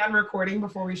said, are we done recording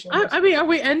before we share more stories? I mean, are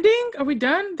we ending? Are we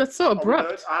done? That's so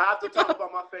abrupt. I have to talk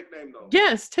about my fake name though.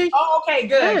 Yes. Oh, okay,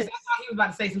 good. Yes. I thought he was about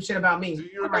to say some shit about me. Do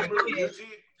you remember Ryuji?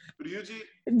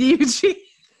 Ryuji.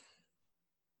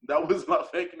 That was my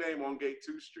fake name on Gate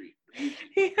 2 Street.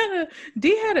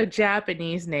 D had a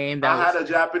Japanese name. I had a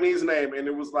Japanese name, and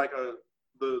it was like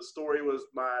the story was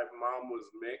my mom was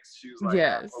mixed. She was like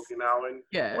Okinawan,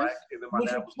 black, and then my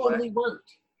dad was totally black.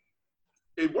 Worked.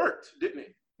 It worked, didn't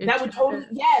it? That would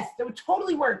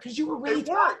totally work because you were really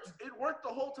worked. It worked the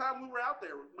whole time we were out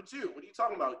there with you. What are you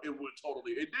talking about? It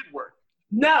did work.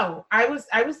 No, I was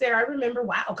there. I remember.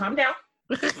 Wow, calm down.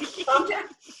 Calm down.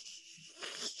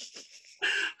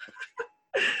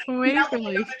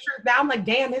 Now I'm like,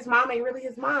 damn, his mom ain't really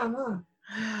his mom, huh?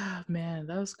 Man,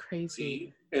 that was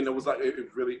crazy. And it was like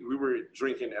we were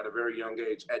drinking at a very young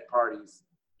age at parties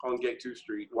on Gate 2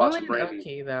 Street, watching Brandy.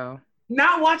 Okay, though.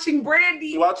 Not watching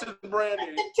Brandy. Watching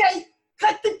Brandy.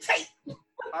 Cut the tape.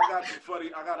 I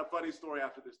got a funny story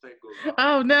after this tape goes on.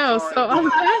 Oh no! Sorry. So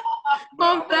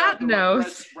on that note,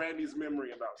 Brandy's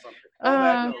memory about something.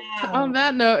 On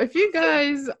that note, if you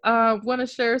guys want to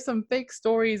share some fake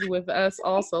stories with us,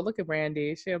 also look at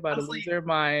Brandy. She about to lose her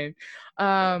mind.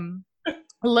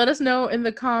 Let us know in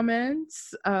the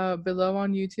comments below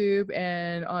on YouTube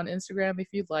and on Instagram if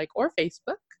you'd like, or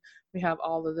Facebook. We have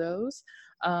all of those.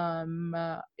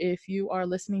 If you are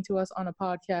listening to us on a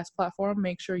podcast platform,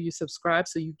 make sure you subscribe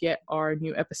so you get our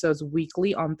new episodes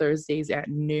weekly on Thursdays at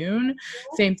noon.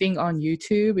 Same thing on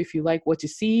YouTube. If you like what you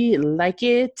see, like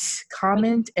it,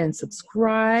 comment, and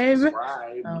subscribe.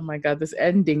 Oh my God, this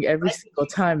ending every single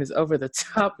time is over the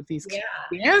top with these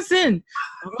dancing.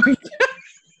 Oh my God.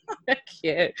 I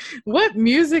can't. What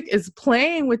music is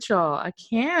playing with y'all? I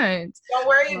can't. Don't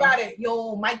worry about it.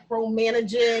 You'll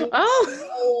micromanaging.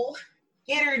 Oh.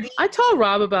 Get her. I told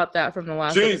Rob about that from the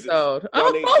last episode.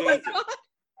 Oh my God.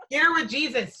 Get her with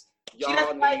Jesus. She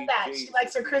doesn't like that. Jesus. She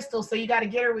likes her crystals, so you got to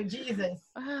get her with Jesus.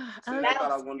 I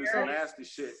thought I was going to do some nasty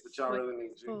shit, but y'all really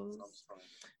need Jesus.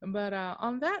 But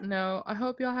on that note, I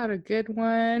hope y'all had a good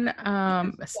one.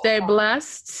 Stay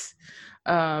blessed.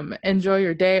 Enjoy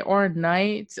your day or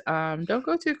night. Don't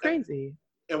go too crazy.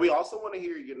 And we also want to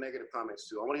hear your negative comments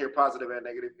too. I want to hear positive and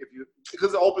negative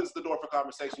because it opens the door for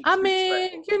conversation. I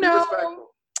mean, you know,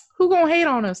 who gonna hate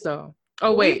on us though?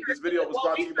 Oh wait, this video was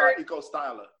brought to you by Eco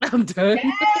Styler. I'm done.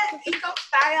 Yes, Eco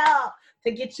Style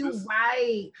to get you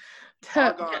right.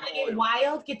 To get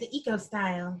wild, get the Eco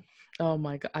Style. Oh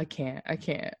my God, I can't.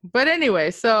 But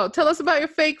anyway, so tell us about your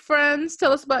fake friends.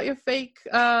 Tell us about your fake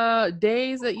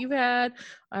days that you've had.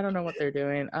 I don't know what they're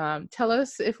doing. Tell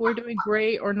us if we're doing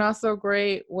great or not so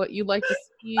great, what you'd like to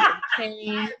see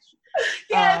change.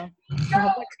 Yeah.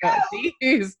 Oh my God,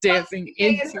 he's dancing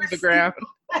into the ground.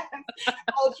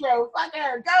 Outro, fuck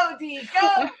her. Go, D,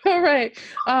 go. All right.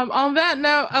 On that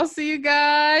note, I'll see you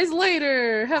guys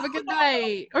later. Have a good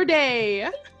night or day.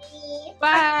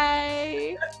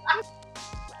 Bye.